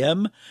 2:30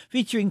 p.m.,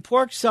 featuring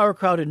pork,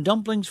 sauerkraut, and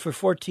dumplings for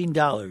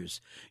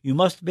 $14. You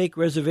must make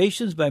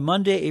reservations by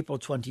Monday, April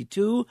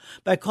 22,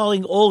 by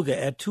calling Olga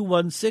at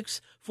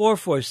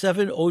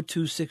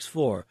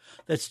 216-447-0264.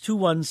 That's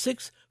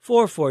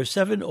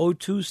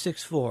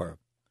 216-447-0264.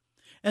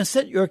 And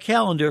set your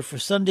calendar for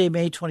Sunday,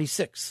 May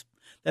 26.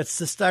 That's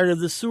the start of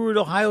the Seward,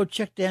 Ohio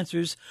Czech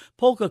Dancers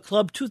Polka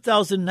Club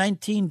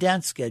 2019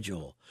 dance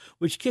schedule,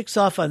 which kicks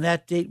off on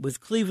that date with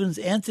Cleveland's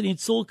Anthony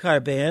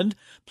Tzulkar Band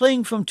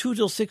playing from 2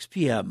 till 6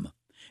 p.m.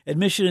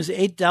 Admission is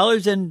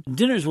 $8, and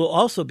dinners will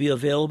also be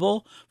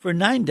available for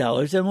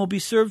 $9 and will be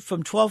served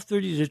from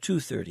 12:30 to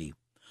 2:30.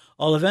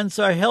 All events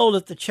are held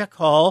at the Czech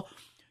Hall,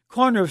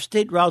 corner of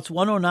State Routes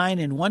 109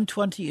 and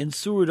 120 in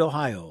Seward,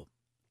 Ohio.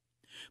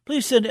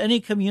 Please send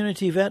any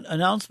community event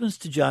announcements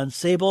to John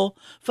Sable,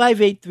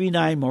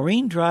 5839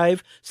 Maureen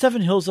Drive,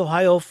 7 Hills,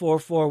 Ohio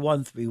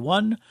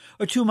 44131,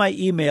 or to my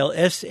email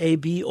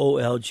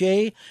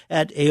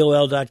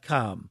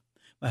sabolj@aol.com.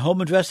 My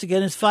home address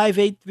again is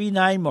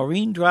 5839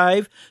 Maureen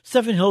Drive,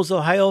 7 Hills,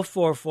 Ohio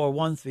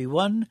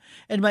 44131,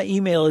 and my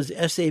email is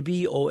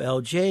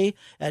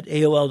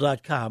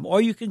sabolj@aol.com,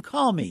 or you can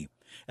call me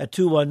at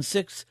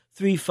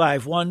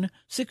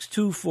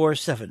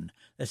 216-351-6247.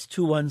 That's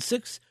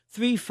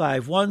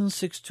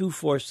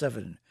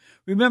 216-351-6247.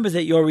 Remember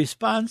that your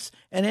response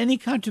and any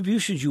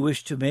contributions you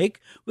wish to make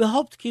will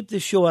help to keep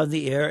this show on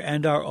the air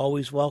and are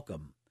always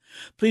welcome.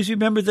 Please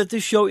remember that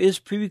this show is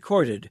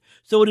pre-recorded,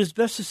 so it is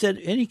best to send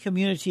any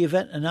community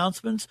event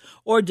announcements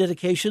or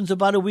dedications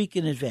about a week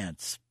in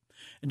advance.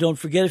 And don't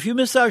forget, if you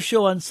miss our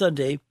show on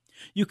Sunday,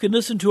 you can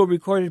listen to a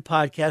recorded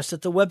podcast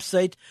at the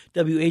website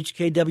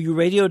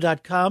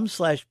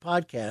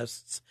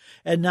whkwradio.com/podcasts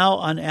and now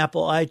on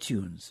Apple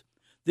iTunes.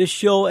 This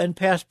show and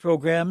past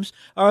programs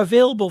are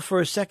available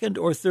for a second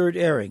or third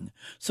airing,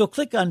 so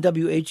click on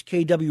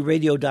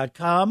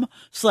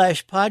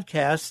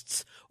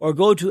whkwradio.com/podcasts or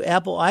go to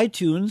Apple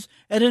iTunes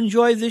and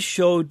enjoy this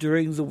show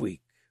during the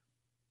week.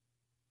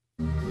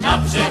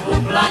 Na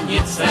břehu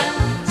Blanice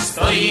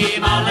stojí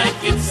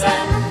Maletice,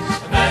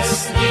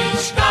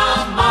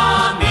 vesnička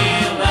má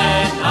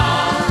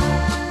Milena.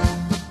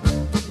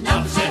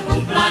 Na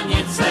břehu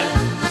Blanice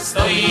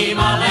stojí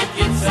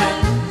Maletice,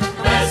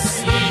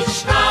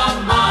 vesnička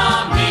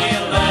má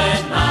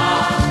Milena.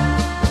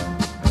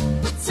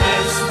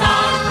 Cesta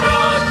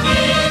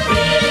proti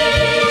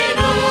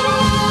vínu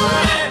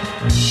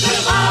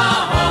trvá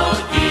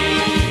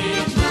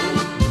hodinu,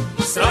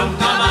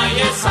 stromkama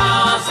je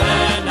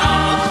sázena.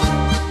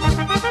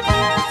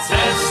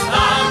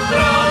 Cesta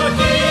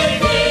proti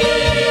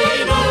vínu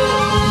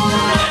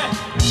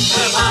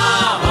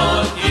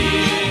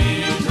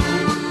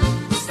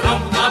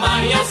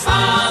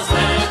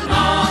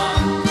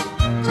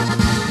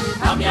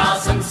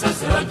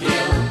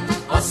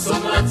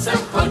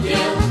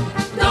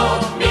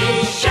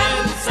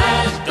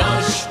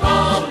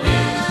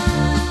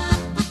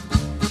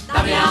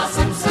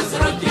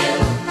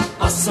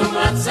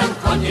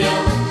chodil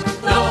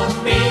do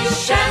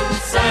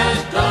myšence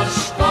do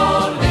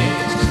školy.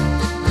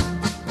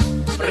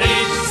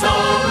 Pryč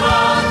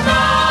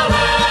zolotá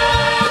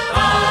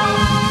léta,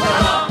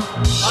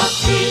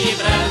 očí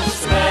vrem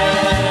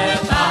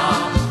světa,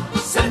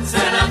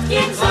 srdce nad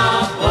tím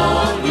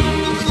zabolí.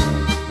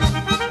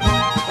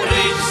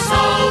 Pryč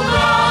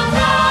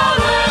zolotá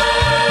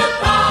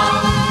léta,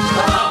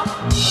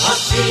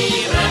 očí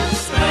vrem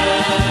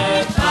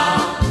světa,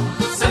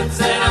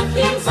 srdce nad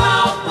tím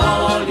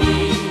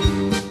zabolí.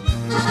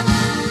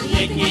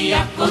 Jedni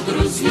jako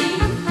druzí,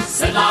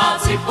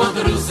 sedláci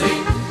podruzi,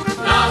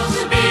 na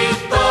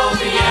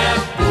hřbitově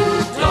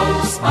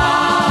budou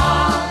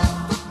spát.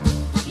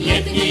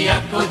 Jedni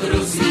jako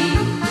druzí,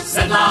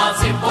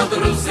 sedláci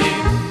podruzi,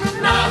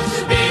 na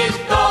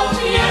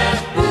hřbitově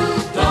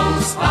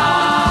budou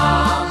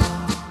spát.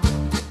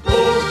 U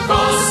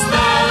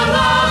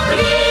kostela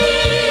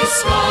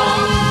blízko,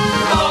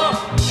 to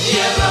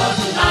je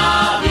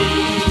rodná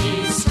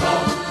blízko,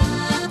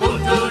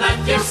 budu na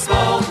tě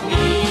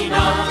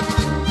vzpomínat.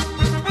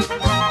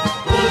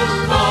 U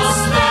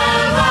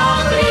kostela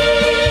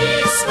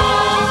blízko,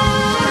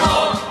 to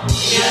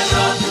je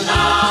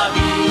rodná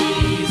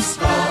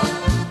blízko,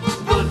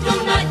 budu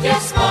na tě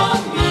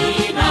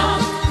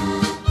vzpomínat.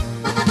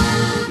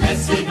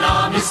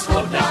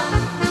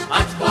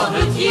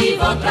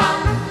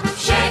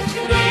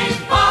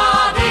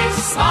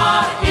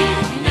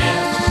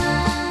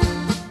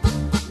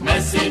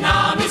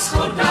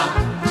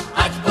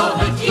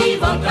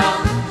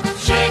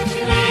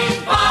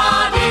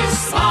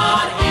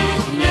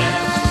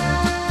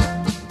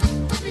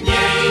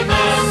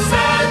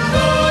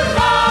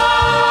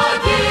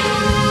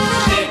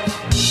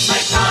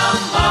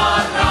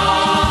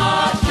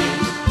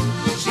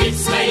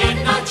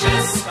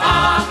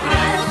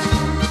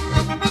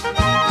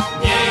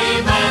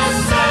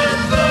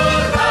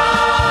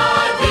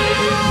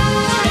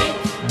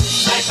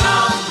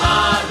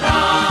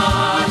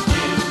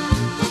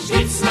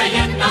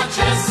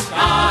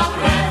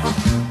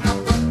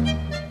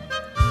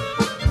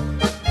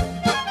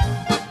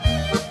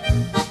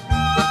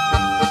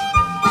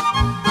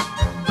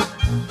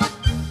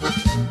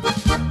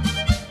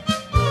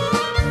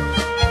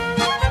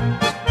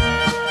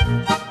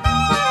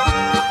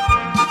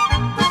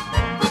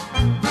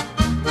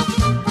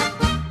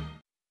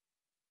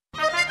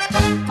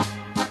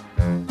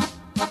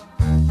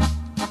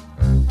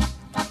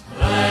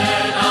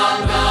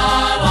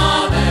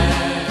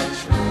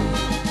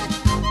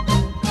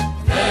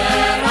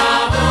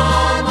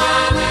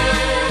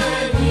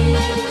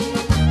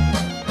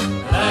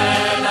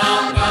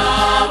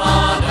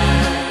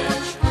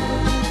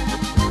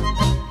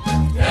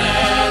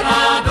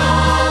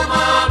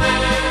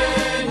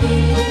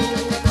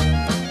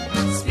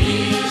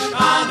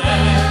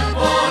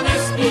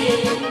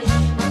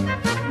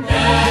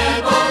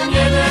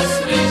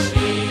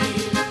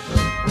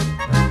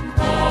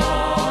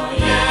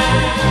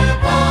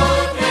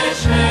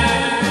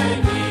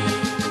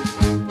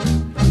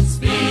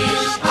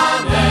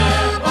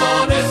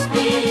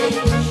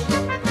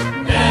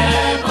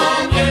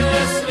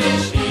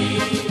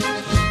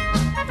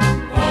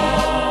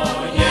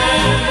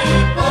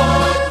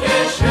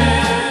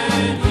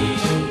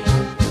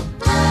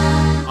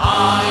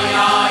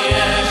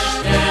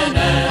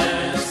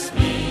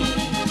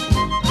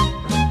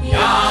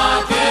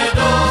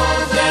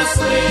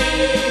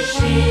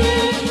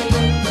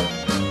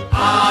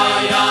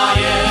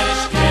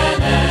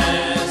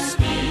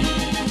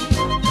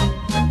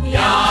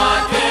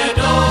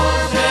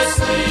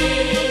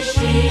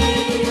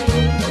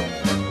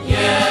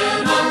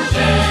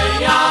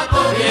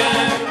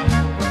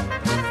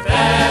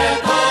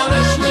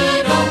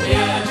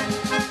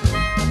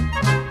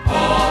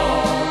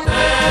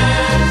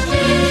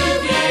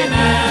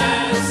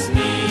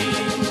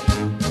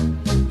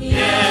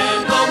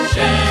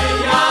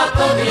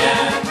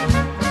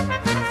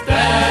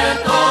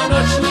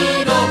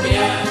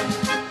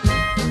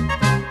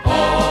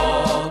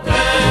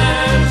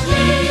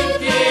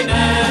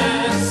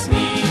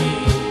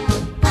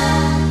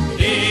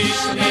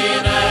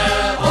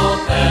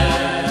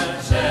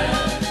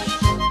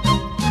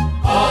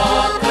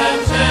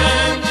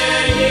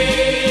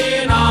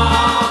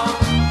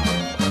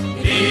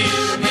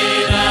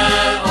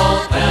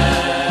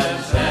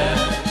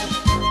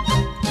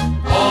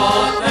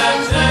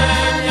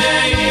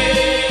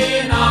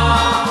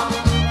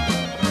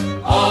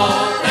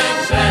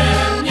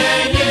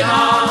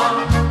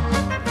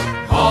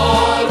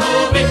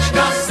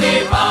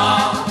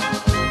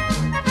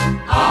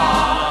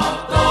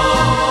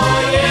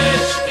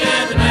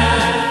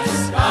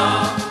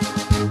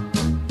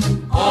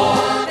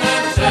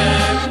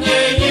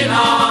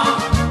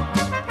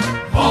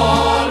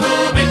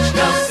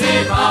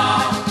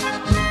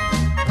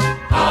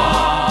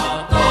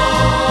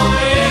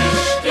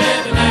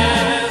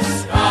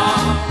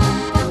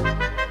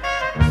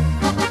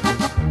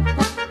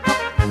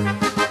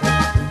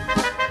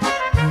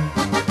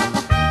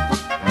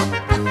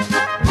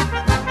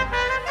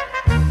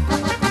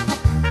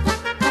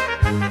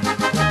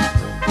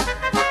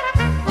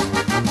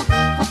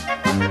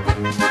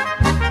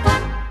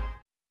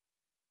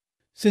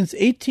 Since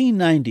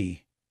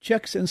 1890,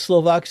 Czechs and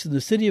Slovaks in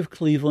the city of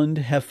Cleveland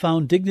have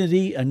found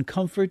dignity and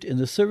comfort in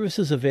the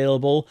services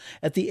available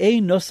at the A.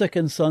 Nosek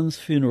 & Sons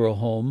Funeral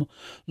Home,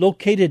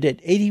 located at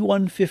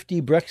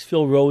 8150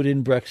 Brecksville Road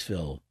in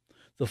Brecksville.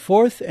 The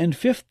fourth and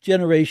fifth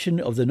generation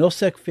of the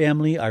Nosek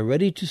family are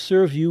ready to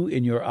serve you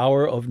in your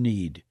hour of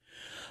need.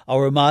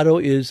 Our motto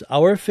is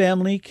Our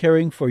Family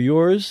Caring for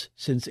Yours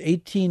since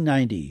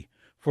 1890.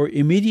 For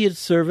immediate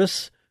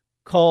service,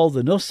 call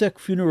the Nosek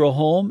Funeral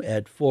Home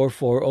at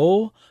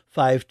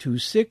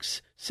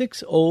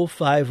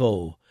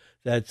 440-526-6050.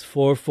 That's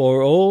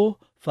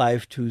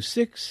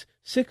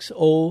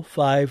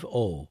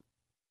 440-526-6050.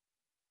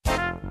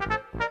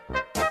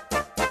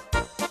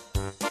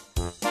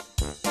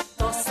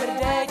 To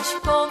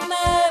srdéčko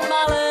mé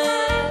malé,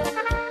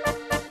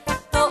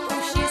 to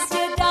už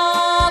jistě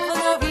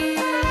dávno ví,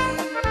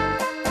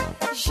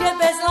 že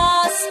bez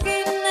lásky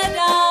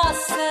nedá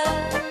se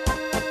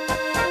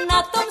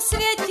na tom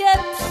světě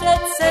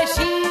přece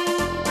žít.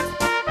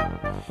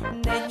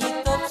 Není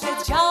to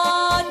před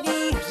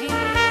žádný hřích,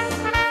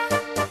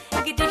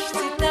 když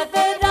chci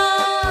tebe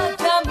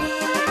ráda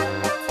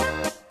mít,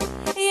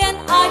 jen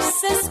až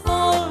se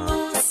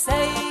spolu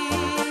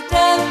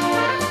sejdem,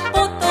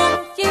 potom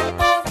ti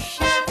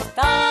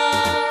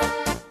pošeptám.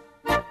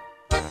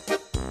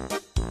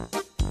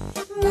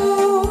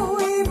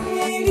 Můj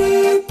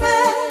milý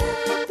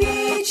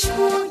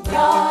Pepíčku,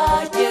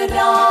 já tě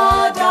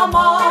ráda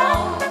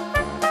mám,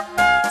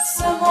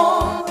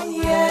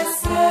 svoje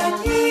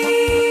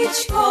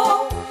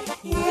srdíčko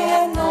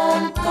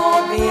jenom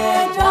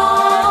tobě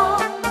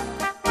dám.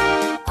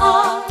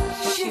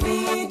 Až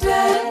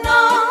vyjde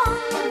na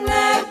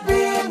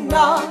nebi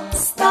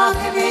nás ta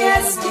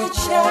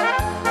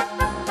hvězdiček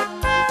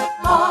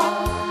a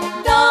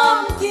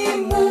dám ti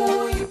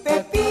můj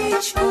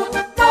Pepíčku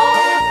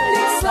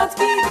tolik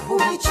sladkých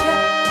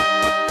hubiček.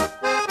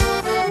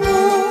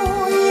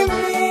 Můj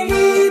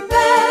milý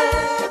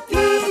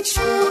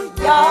Pepíčku,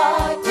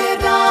 já tě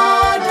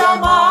ráda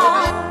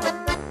mám,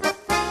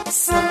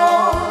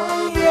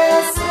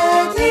 svoje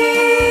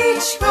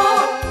srdíčko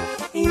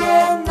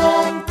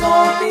jenom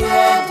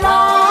tobě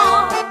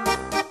dám.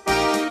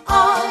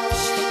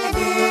 Až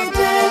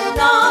vyjde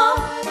na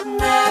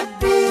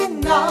nebi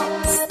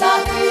nás ta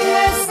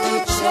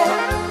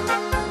hvězdiček,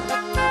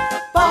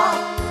 pak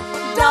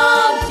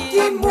dám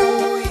ti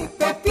můj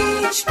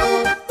Pepíčku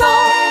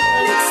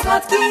tolik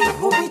sladkých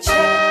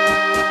hubiček.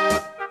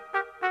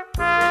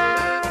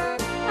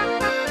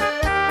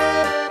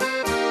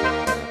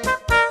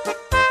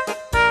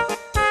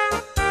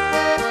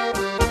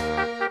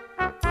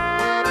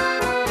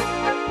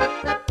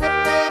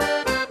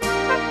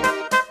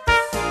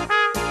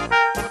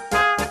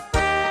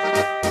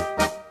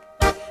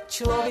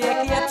 Člověk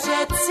je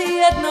přeci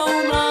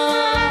jednou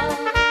mlád,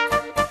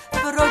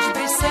 proč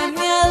by se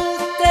měl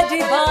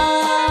tedy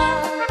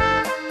bát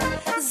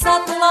za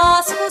tu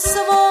lásku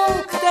svou,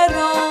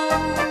 kterou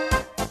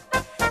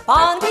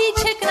Pán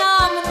Víček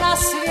nám na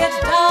svět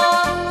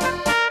dal.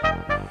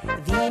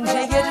 Vím, že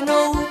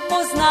jednou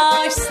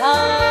poznáš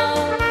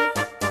sám,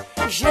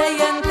 že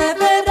jen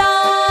tebe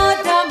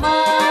ráda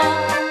mám.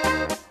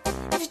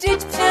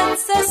 Vždyť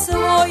přece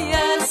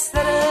svoje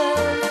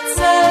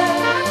srdce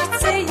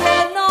chci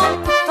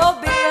jenom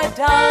tobě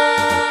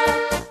dát.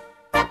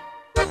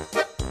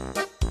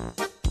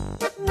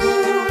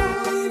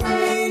 Můj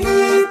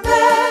milý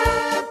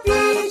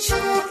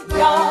Pepíčku,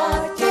 já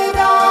tě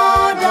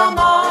ráda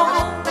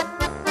mám,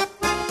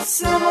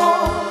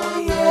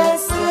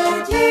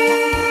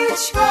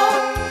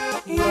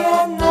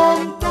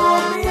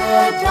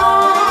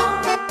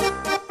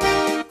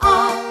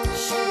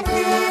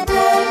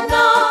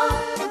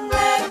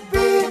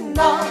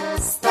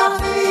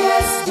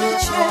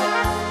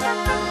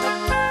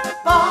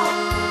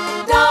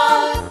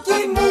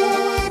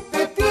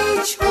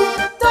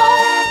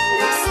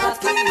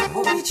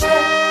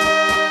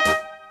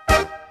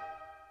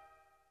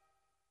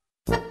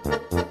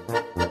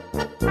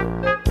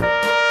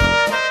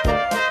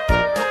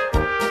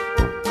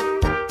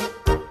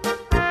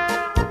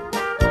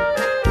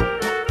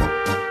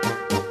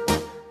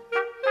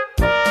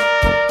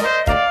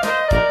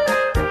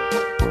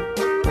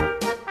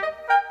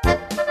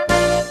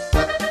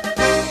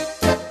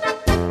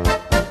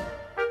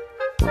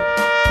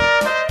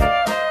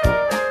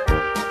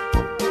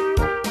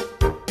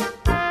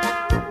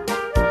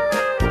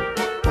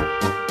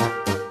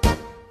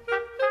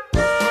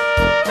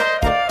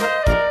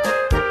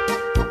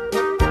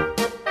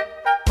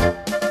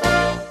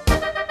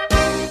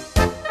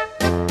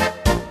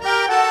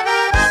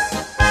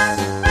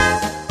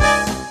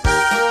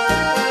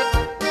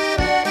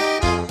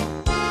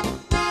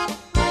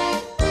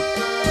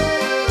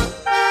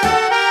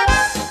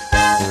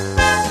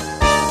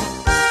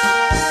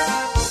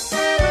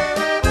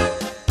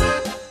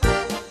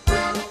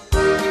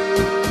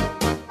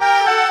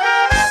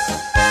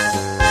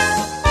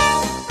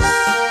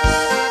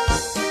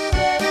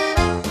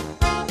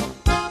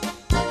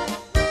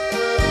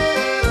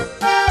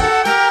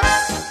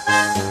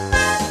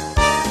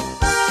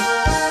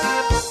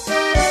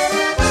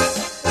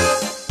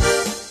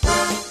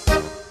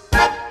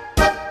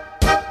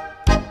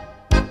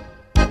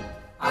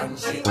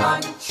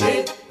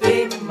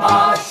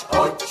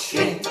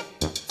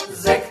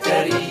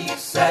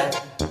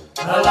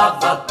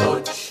 hlava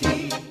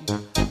točí,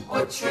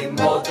 oči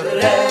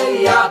modré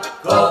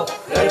jako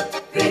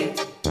chrbty,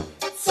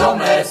 co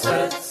mé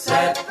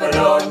srdce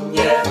pro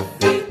ně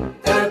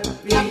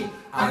vytrpí.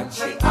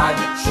 Anči,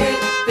 Anči,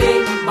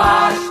 ty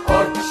máš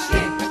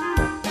oči,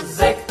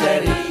 ze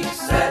kterých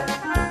se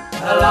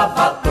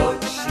hlava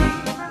točí,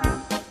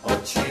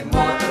 oči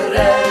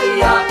modré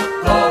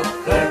jako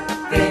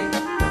chrbty,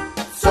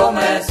 co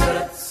mé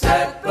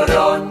srdce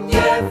pro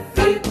ně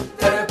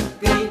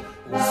vytrpí.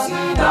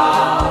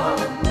 Usínám,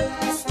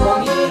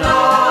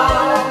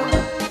 vzpomínám,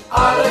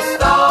 ale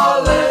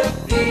stále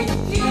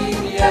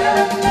vidím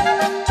je,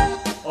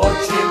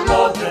 oči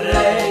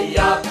modré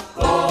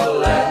jako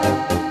led.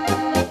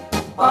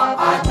 Ba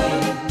ani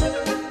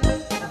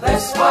ve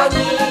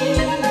spaní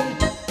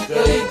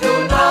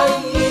klidu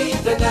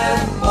najít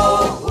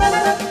nemohu,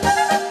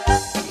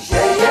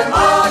 že je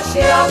máš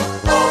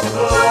jako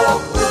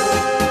hlohu.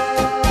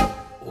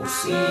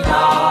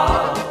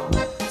 Usínám,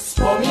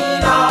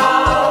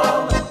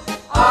 vzpomínám,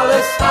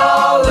 ale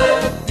stále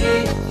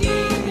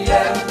vidím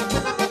je,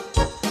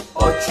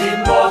 oči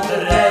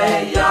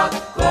modré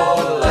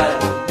jako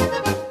led.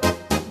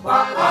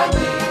 Ba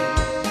ani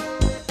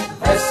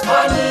ve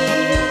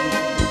spaní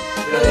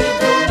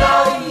klidu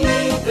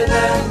najít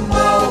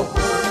nemohu,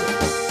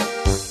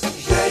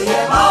 že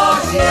je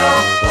máš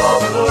jako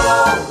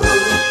hlohu.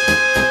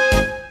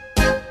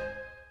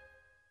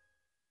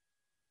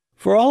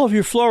 For all of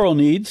your floral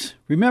needs,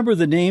 remember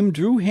the name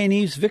Drew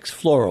Haney's Vicks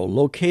Floral,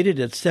 located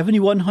at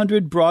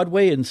 7100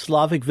 Broadway in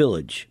Slavic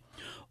Village.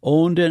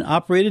 Owned and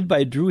operated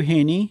by Drew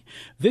Haney,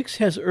 Vicks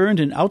has earned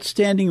an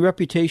outstanding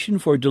reputation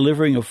for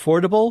delivering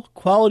affordable,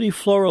 quality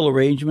floral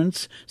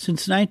arrangements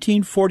since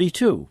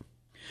 1942.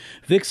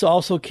 Vicks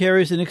also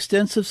carries an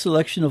extensive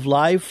selection of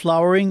live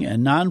flowering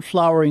and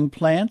non-flowering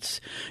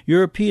plants,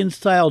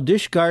 European-style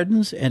dish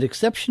gardens, and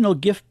exceptional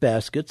gift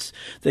baskets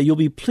that you'll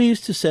be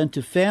pleased to send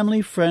to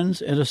family,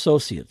 friends, and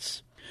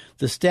associates.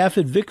 The staff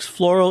at Vicks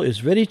Floral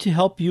is ready to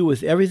help you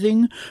with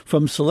everything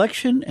from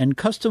selection and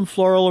custom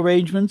floral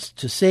arrangements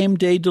to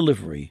same-day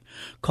delivery.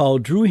 Call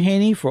Drew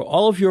Haney for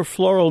all of your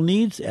floral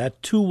needs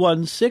at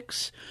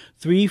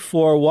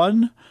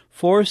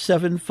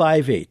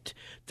 216-341-4758.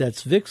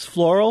 That's Vicks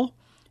Floral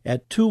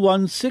at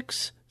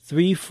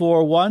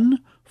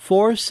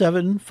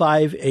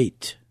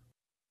 216-341-4758.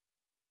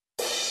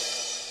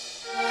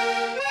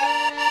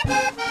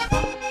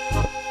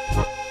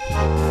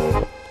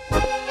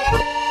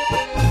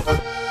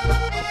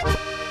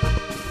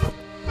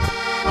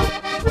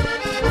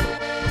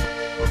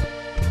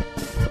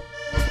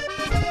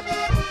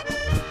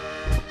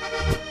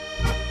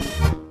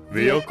 V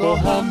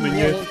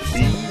Yokohamě v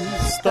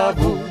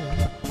přístavu,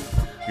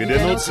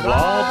 kde noc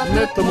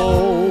vládne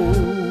tmou,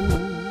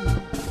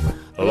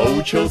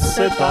 loučil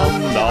se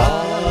tam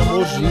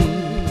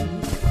námořník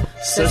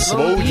se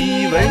svou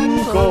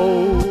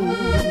dívenkou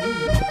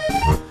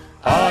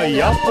a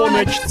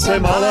Japonečce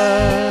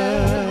malé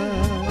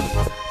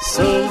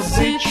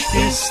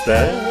slzičky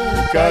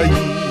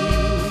stékají,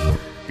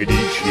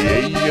 když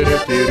její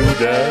rty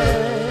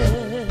rudé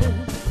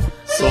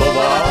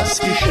slova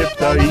lásky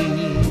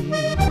šeptají.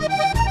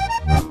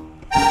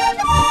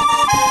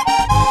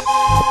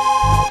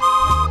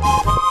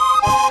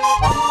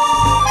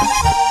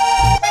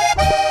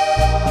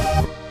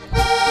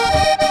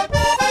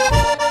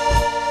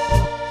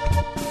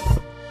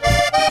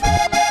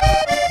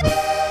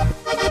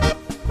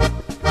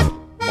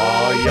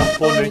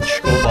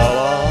 Japonečko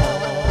malá,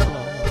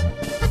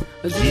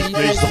 dřív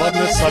než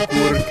zvadne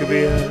sakur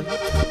květ,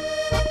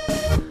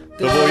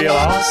 tvoje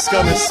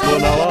láska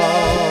neskonalá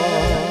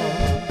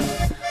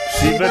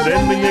přivede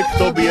mě k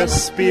tobě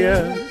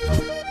zpět.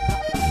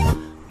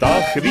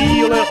 Ta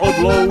chvíle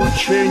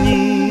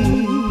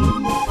odloučení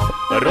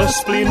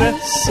rozplyne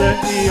se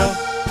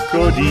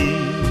jako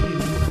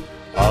dým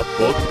a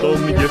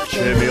potom,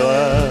 děvče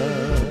milé,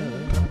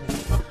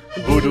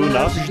 budu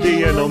navždy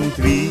jenom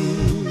tvým.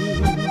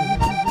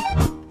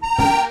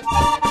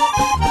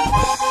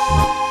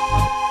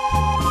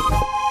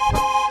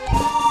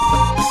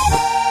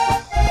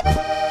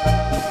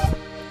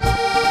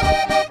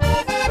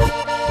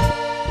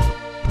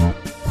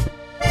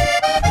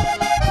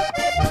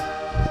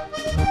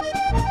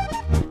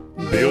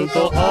 Byl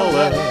to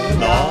ale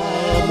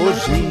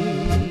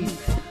námořník,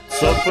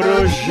 co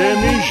pro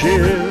ženy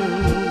žil,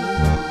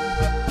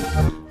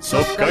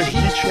 co v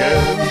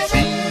každičkém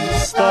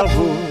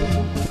přístavu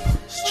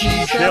z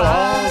číše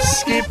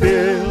lásky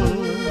pil.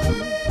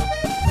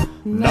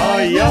 Na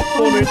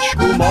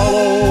Japonečku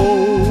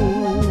malou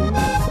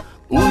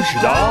už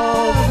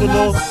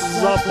dávno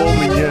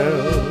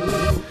zapomněl,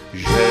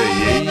 že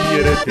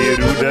její rty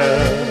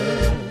rudé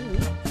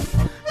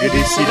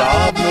kdysi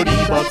dávno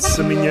líbat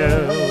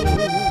směl.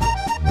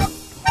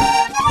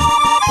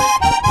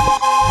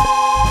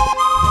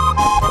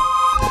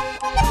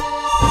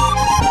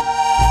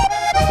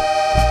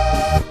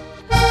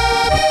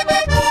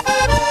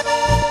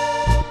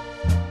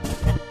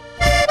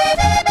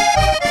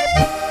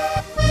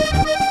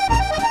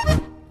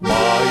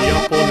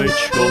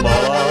 Japonečko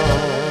malá,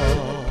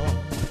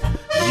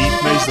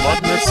 dřív než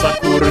zvadne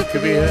sakur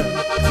květ,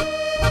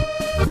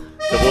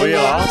 tvoje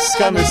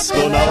láska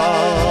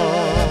neskonalá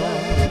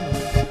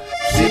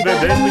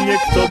přivede mě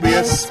k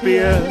tobě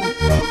zpět.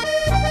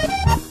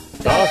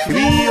 Ta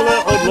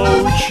chvíle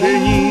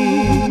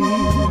odloučení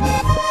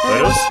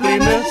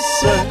rozplyne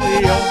se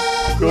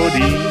jako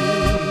dým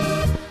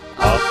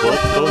a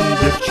potom,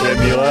 děvče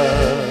milé,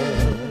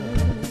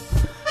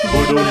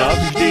 budu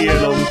navždy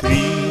jenom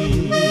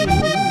tvým.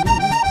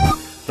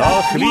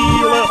 Ta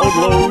chvíle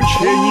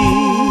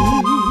odloučení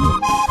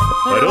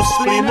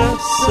rozplyne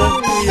se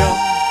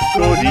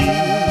jako dým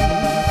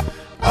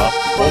a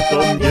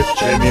potom,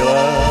 děvče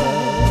milé,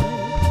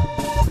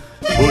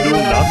 budu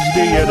navždy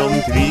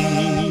jenom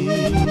tvým.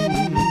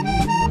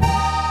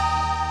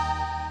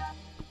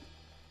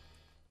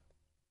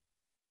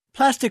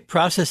 Plastic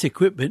Process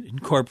Equipment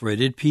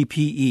Incorporated,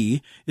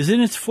 PPE, is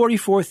in its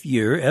 44th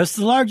year as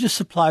the largest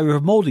supplier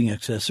of molding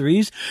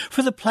accessories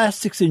for the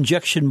plastics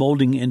injection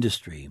molding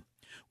industry.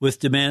 With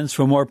demands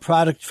for more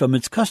product from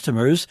its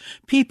customers,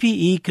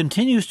 PPE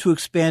continues to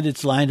expand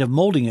its line of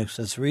molding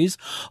accessories,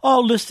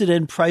 all listed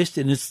and priced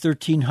in its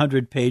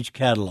 1,300-page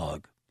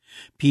catalog.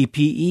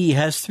 PPE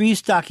has 3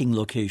 stocking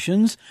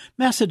locations: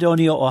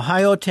 Macedonia,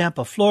 Ohio,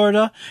 Tampa,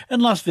 Florida,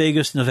 and Las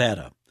Vegas,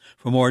 Nevada.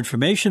 For more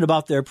information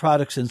about their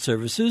products and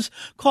services,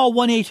 call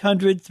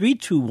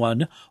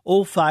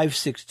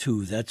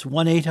 1-800-321-0562. That's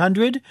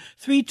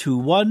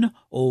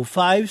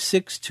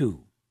 1-800-321-0562.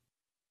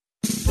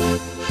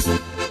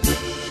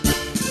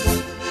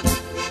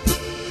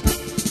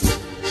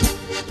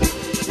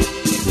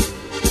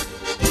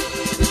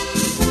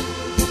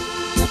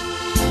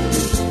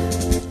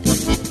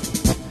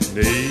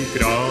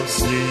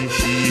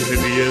 Nejkrásnější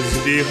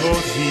hvězdy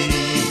hoří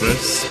ve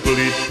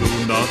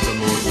splitu nad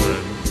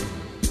mořem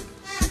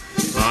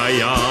a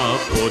já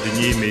pod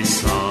nimi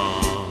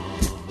sám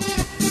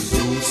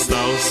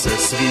zůstal se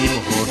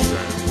svým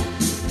hořem.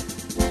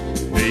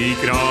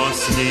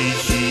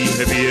 Nejkrásnější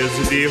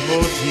hvězdy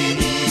hoří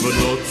v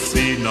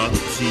noci nad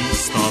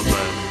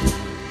přístavem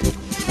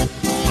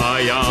a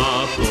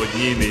já pod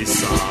nimi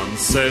sám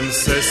jsem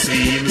se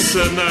svým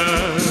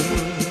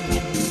snem.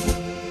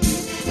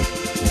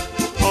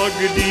 A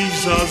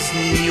když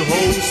zazní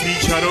houslí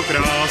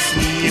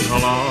čarokrásný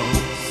hlas,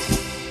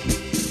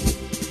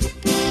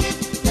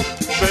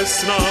 ve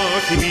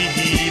snách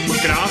vidím,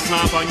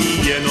 krásná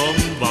paní, jenom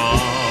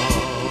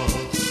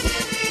vás.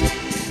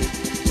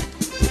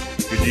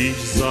 Když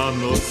za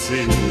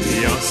noci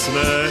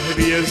jasné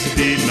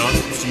hvězdy nad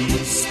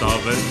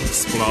přístavem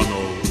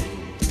splanou,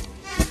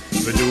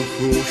 v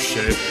duchu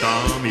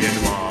šeptám jen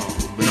vám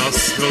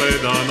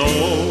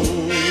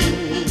nashledanou.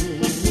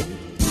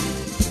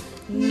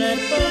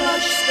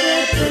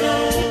 Neplačte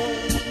pro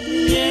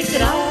mě,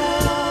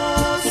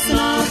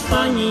 krásná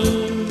paní,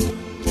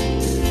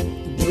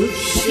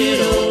 duši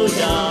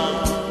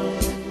rodá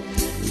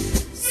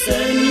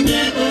se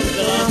mě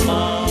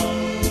oklama.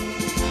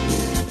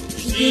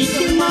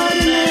 Vždyť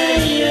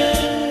marné je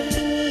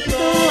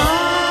to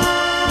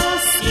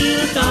lásky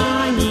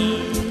lkání,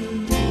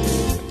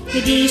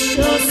 když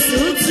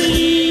osud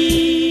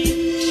zlý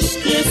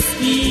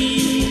štěstí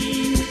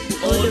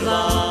od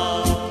vás.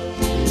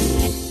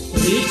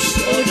 Když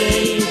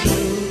odejdu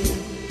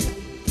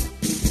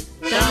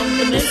tam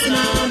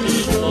neznámý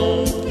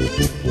dvou,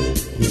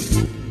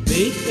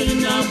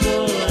 byt na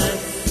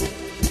bolest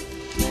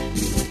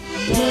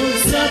mohl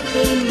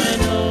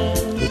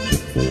zapomenout,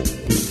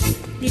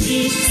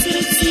 když v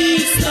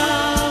srdcích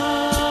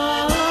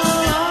stála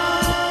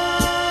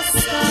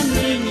láska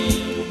není,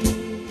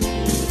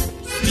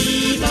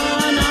 zbývá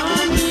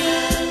nám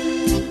jen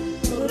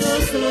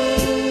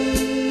rozloučení.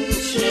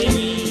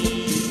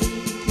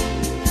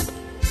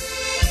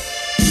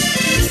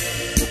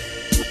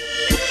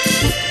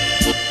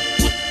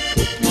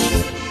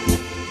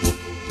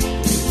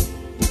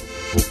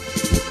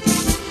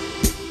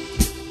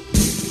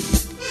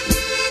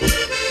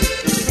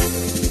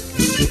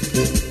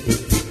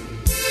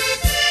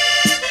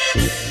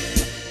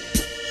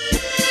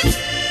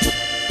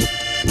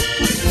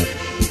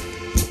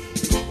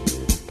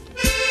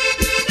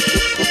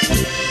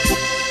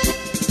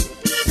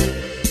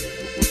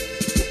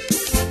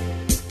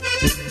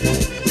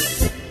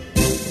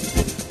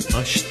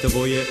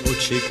 Tvoje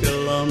oči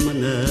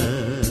klamné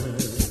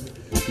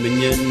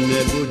mě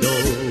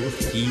nebudou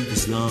chtít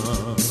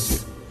znát,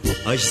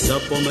 až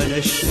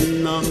zapomeneš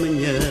na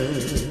mě,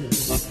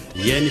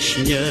 jenž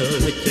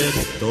měl tě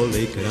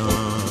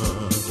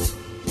tolikrát.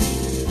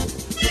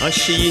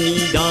 Až jiný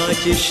dá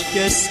ti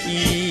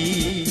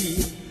štěstí,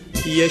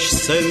 jež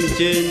jsem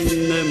ti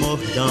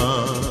nemohl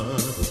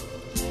dát.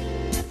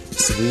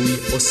 Svůj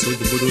osud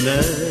budu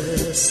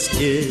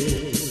nésti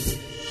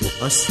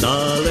a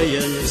stále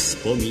jen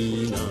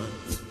vzpomínat.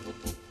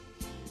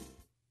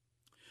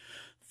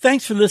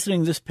 Thanks for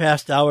listening this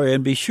past hour,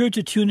 and be sure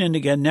to tune in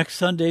again next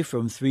Sunday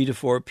from 3 to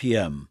 4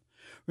 p.m.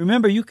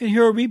 Remember, you can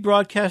hear a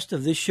rebroadcast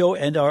of this show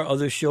and our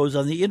other shows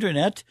on the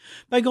Internet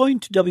by going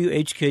to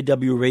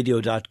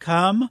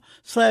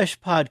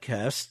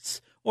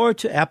whkwradio.com/podcasts or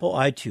to Apple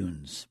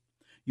iTunes.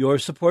 Your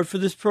support for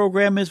this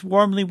program is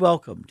warmly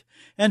welcomed.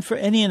 And for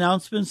any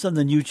announcements on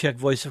the New Czech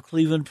Voice of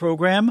Cleveland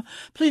program,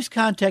 please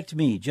contact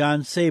me,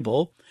 John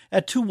Sable,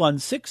 at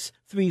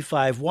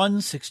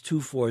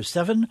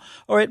 216-351-6247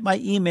 or at my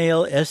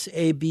email,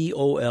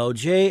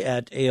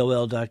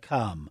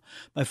 sabolj@aol.com.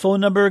 My phone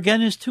number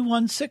again is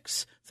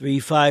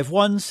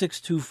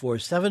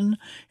 216-351-6247,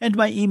 and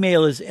my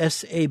email is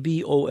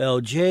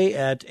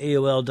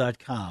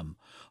sabolj@aol.com.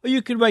 Or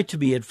you can write to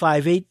me at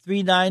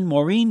 5839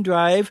 Maureen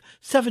Drive,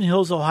 Seven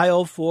Hills,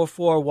 Ohio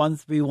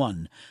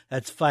 44131.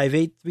 That's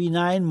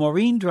 5839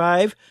 Maureen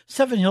Drive,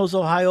 Seven Hills,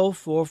 Ohio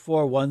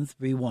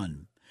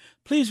 44131.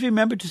 Please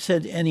remember to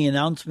send any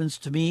announcements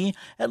to me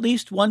at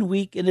least 1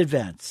 week in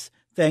advance.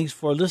 Thanks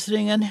for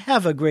listening and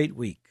have a great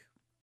week.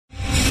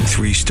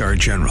 3-star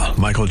General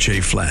Michael J.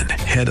 Flynn,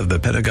 head of the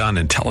Pentagon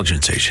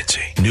Intelligence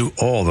Agency, knew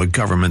all the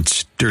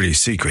government's dirty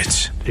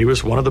secrets. He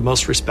was one of the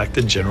most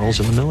respected generals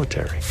in the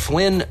military.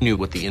 Flynn knew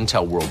what the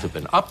intel world had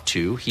been up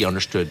to. He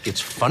understood its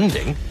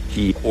funding.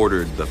 He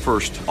ordered the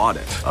first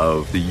audit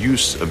of the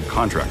use of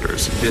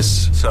contractors.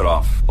 This set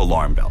off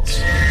alarm bells.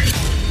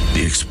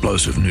 The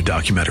explosive new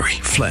documentary,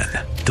 Flynn,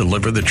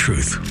 Deliver the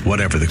Truth,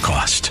 Whatever the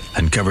Cost,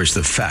 uncovers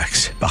the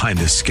facts behind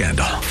this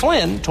scandal.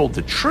 Flynn told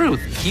the truth.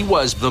 He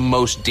was the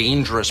most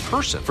dangerous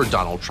person for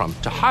Donald Trump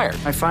to hire.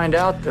 I find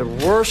out the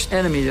worst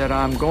enemy that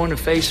I'm going to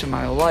face in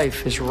my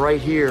life is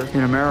right here in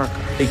America.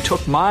 They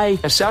took my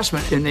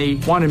assessment and they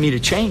wanted me to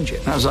change it.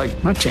 And I was like,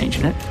 I'm not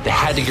changing it. They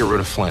had to get rid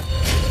of Flynn.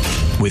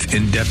 With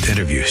in-depth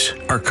interviews,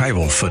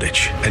 archival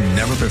footage, and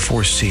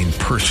never-before-seen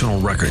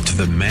personal records of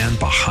the man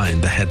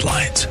behind the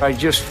headlines. I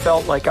just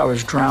felt like I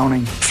was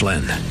drowning.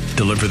 Flynn,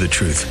 Deliver the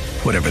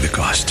Truth, Whatever the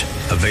Cost.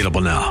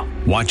 Available now.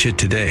 Watch it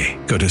today.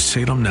 Go to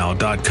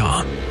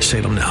salemnow.com.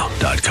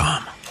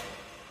 salemnow.com.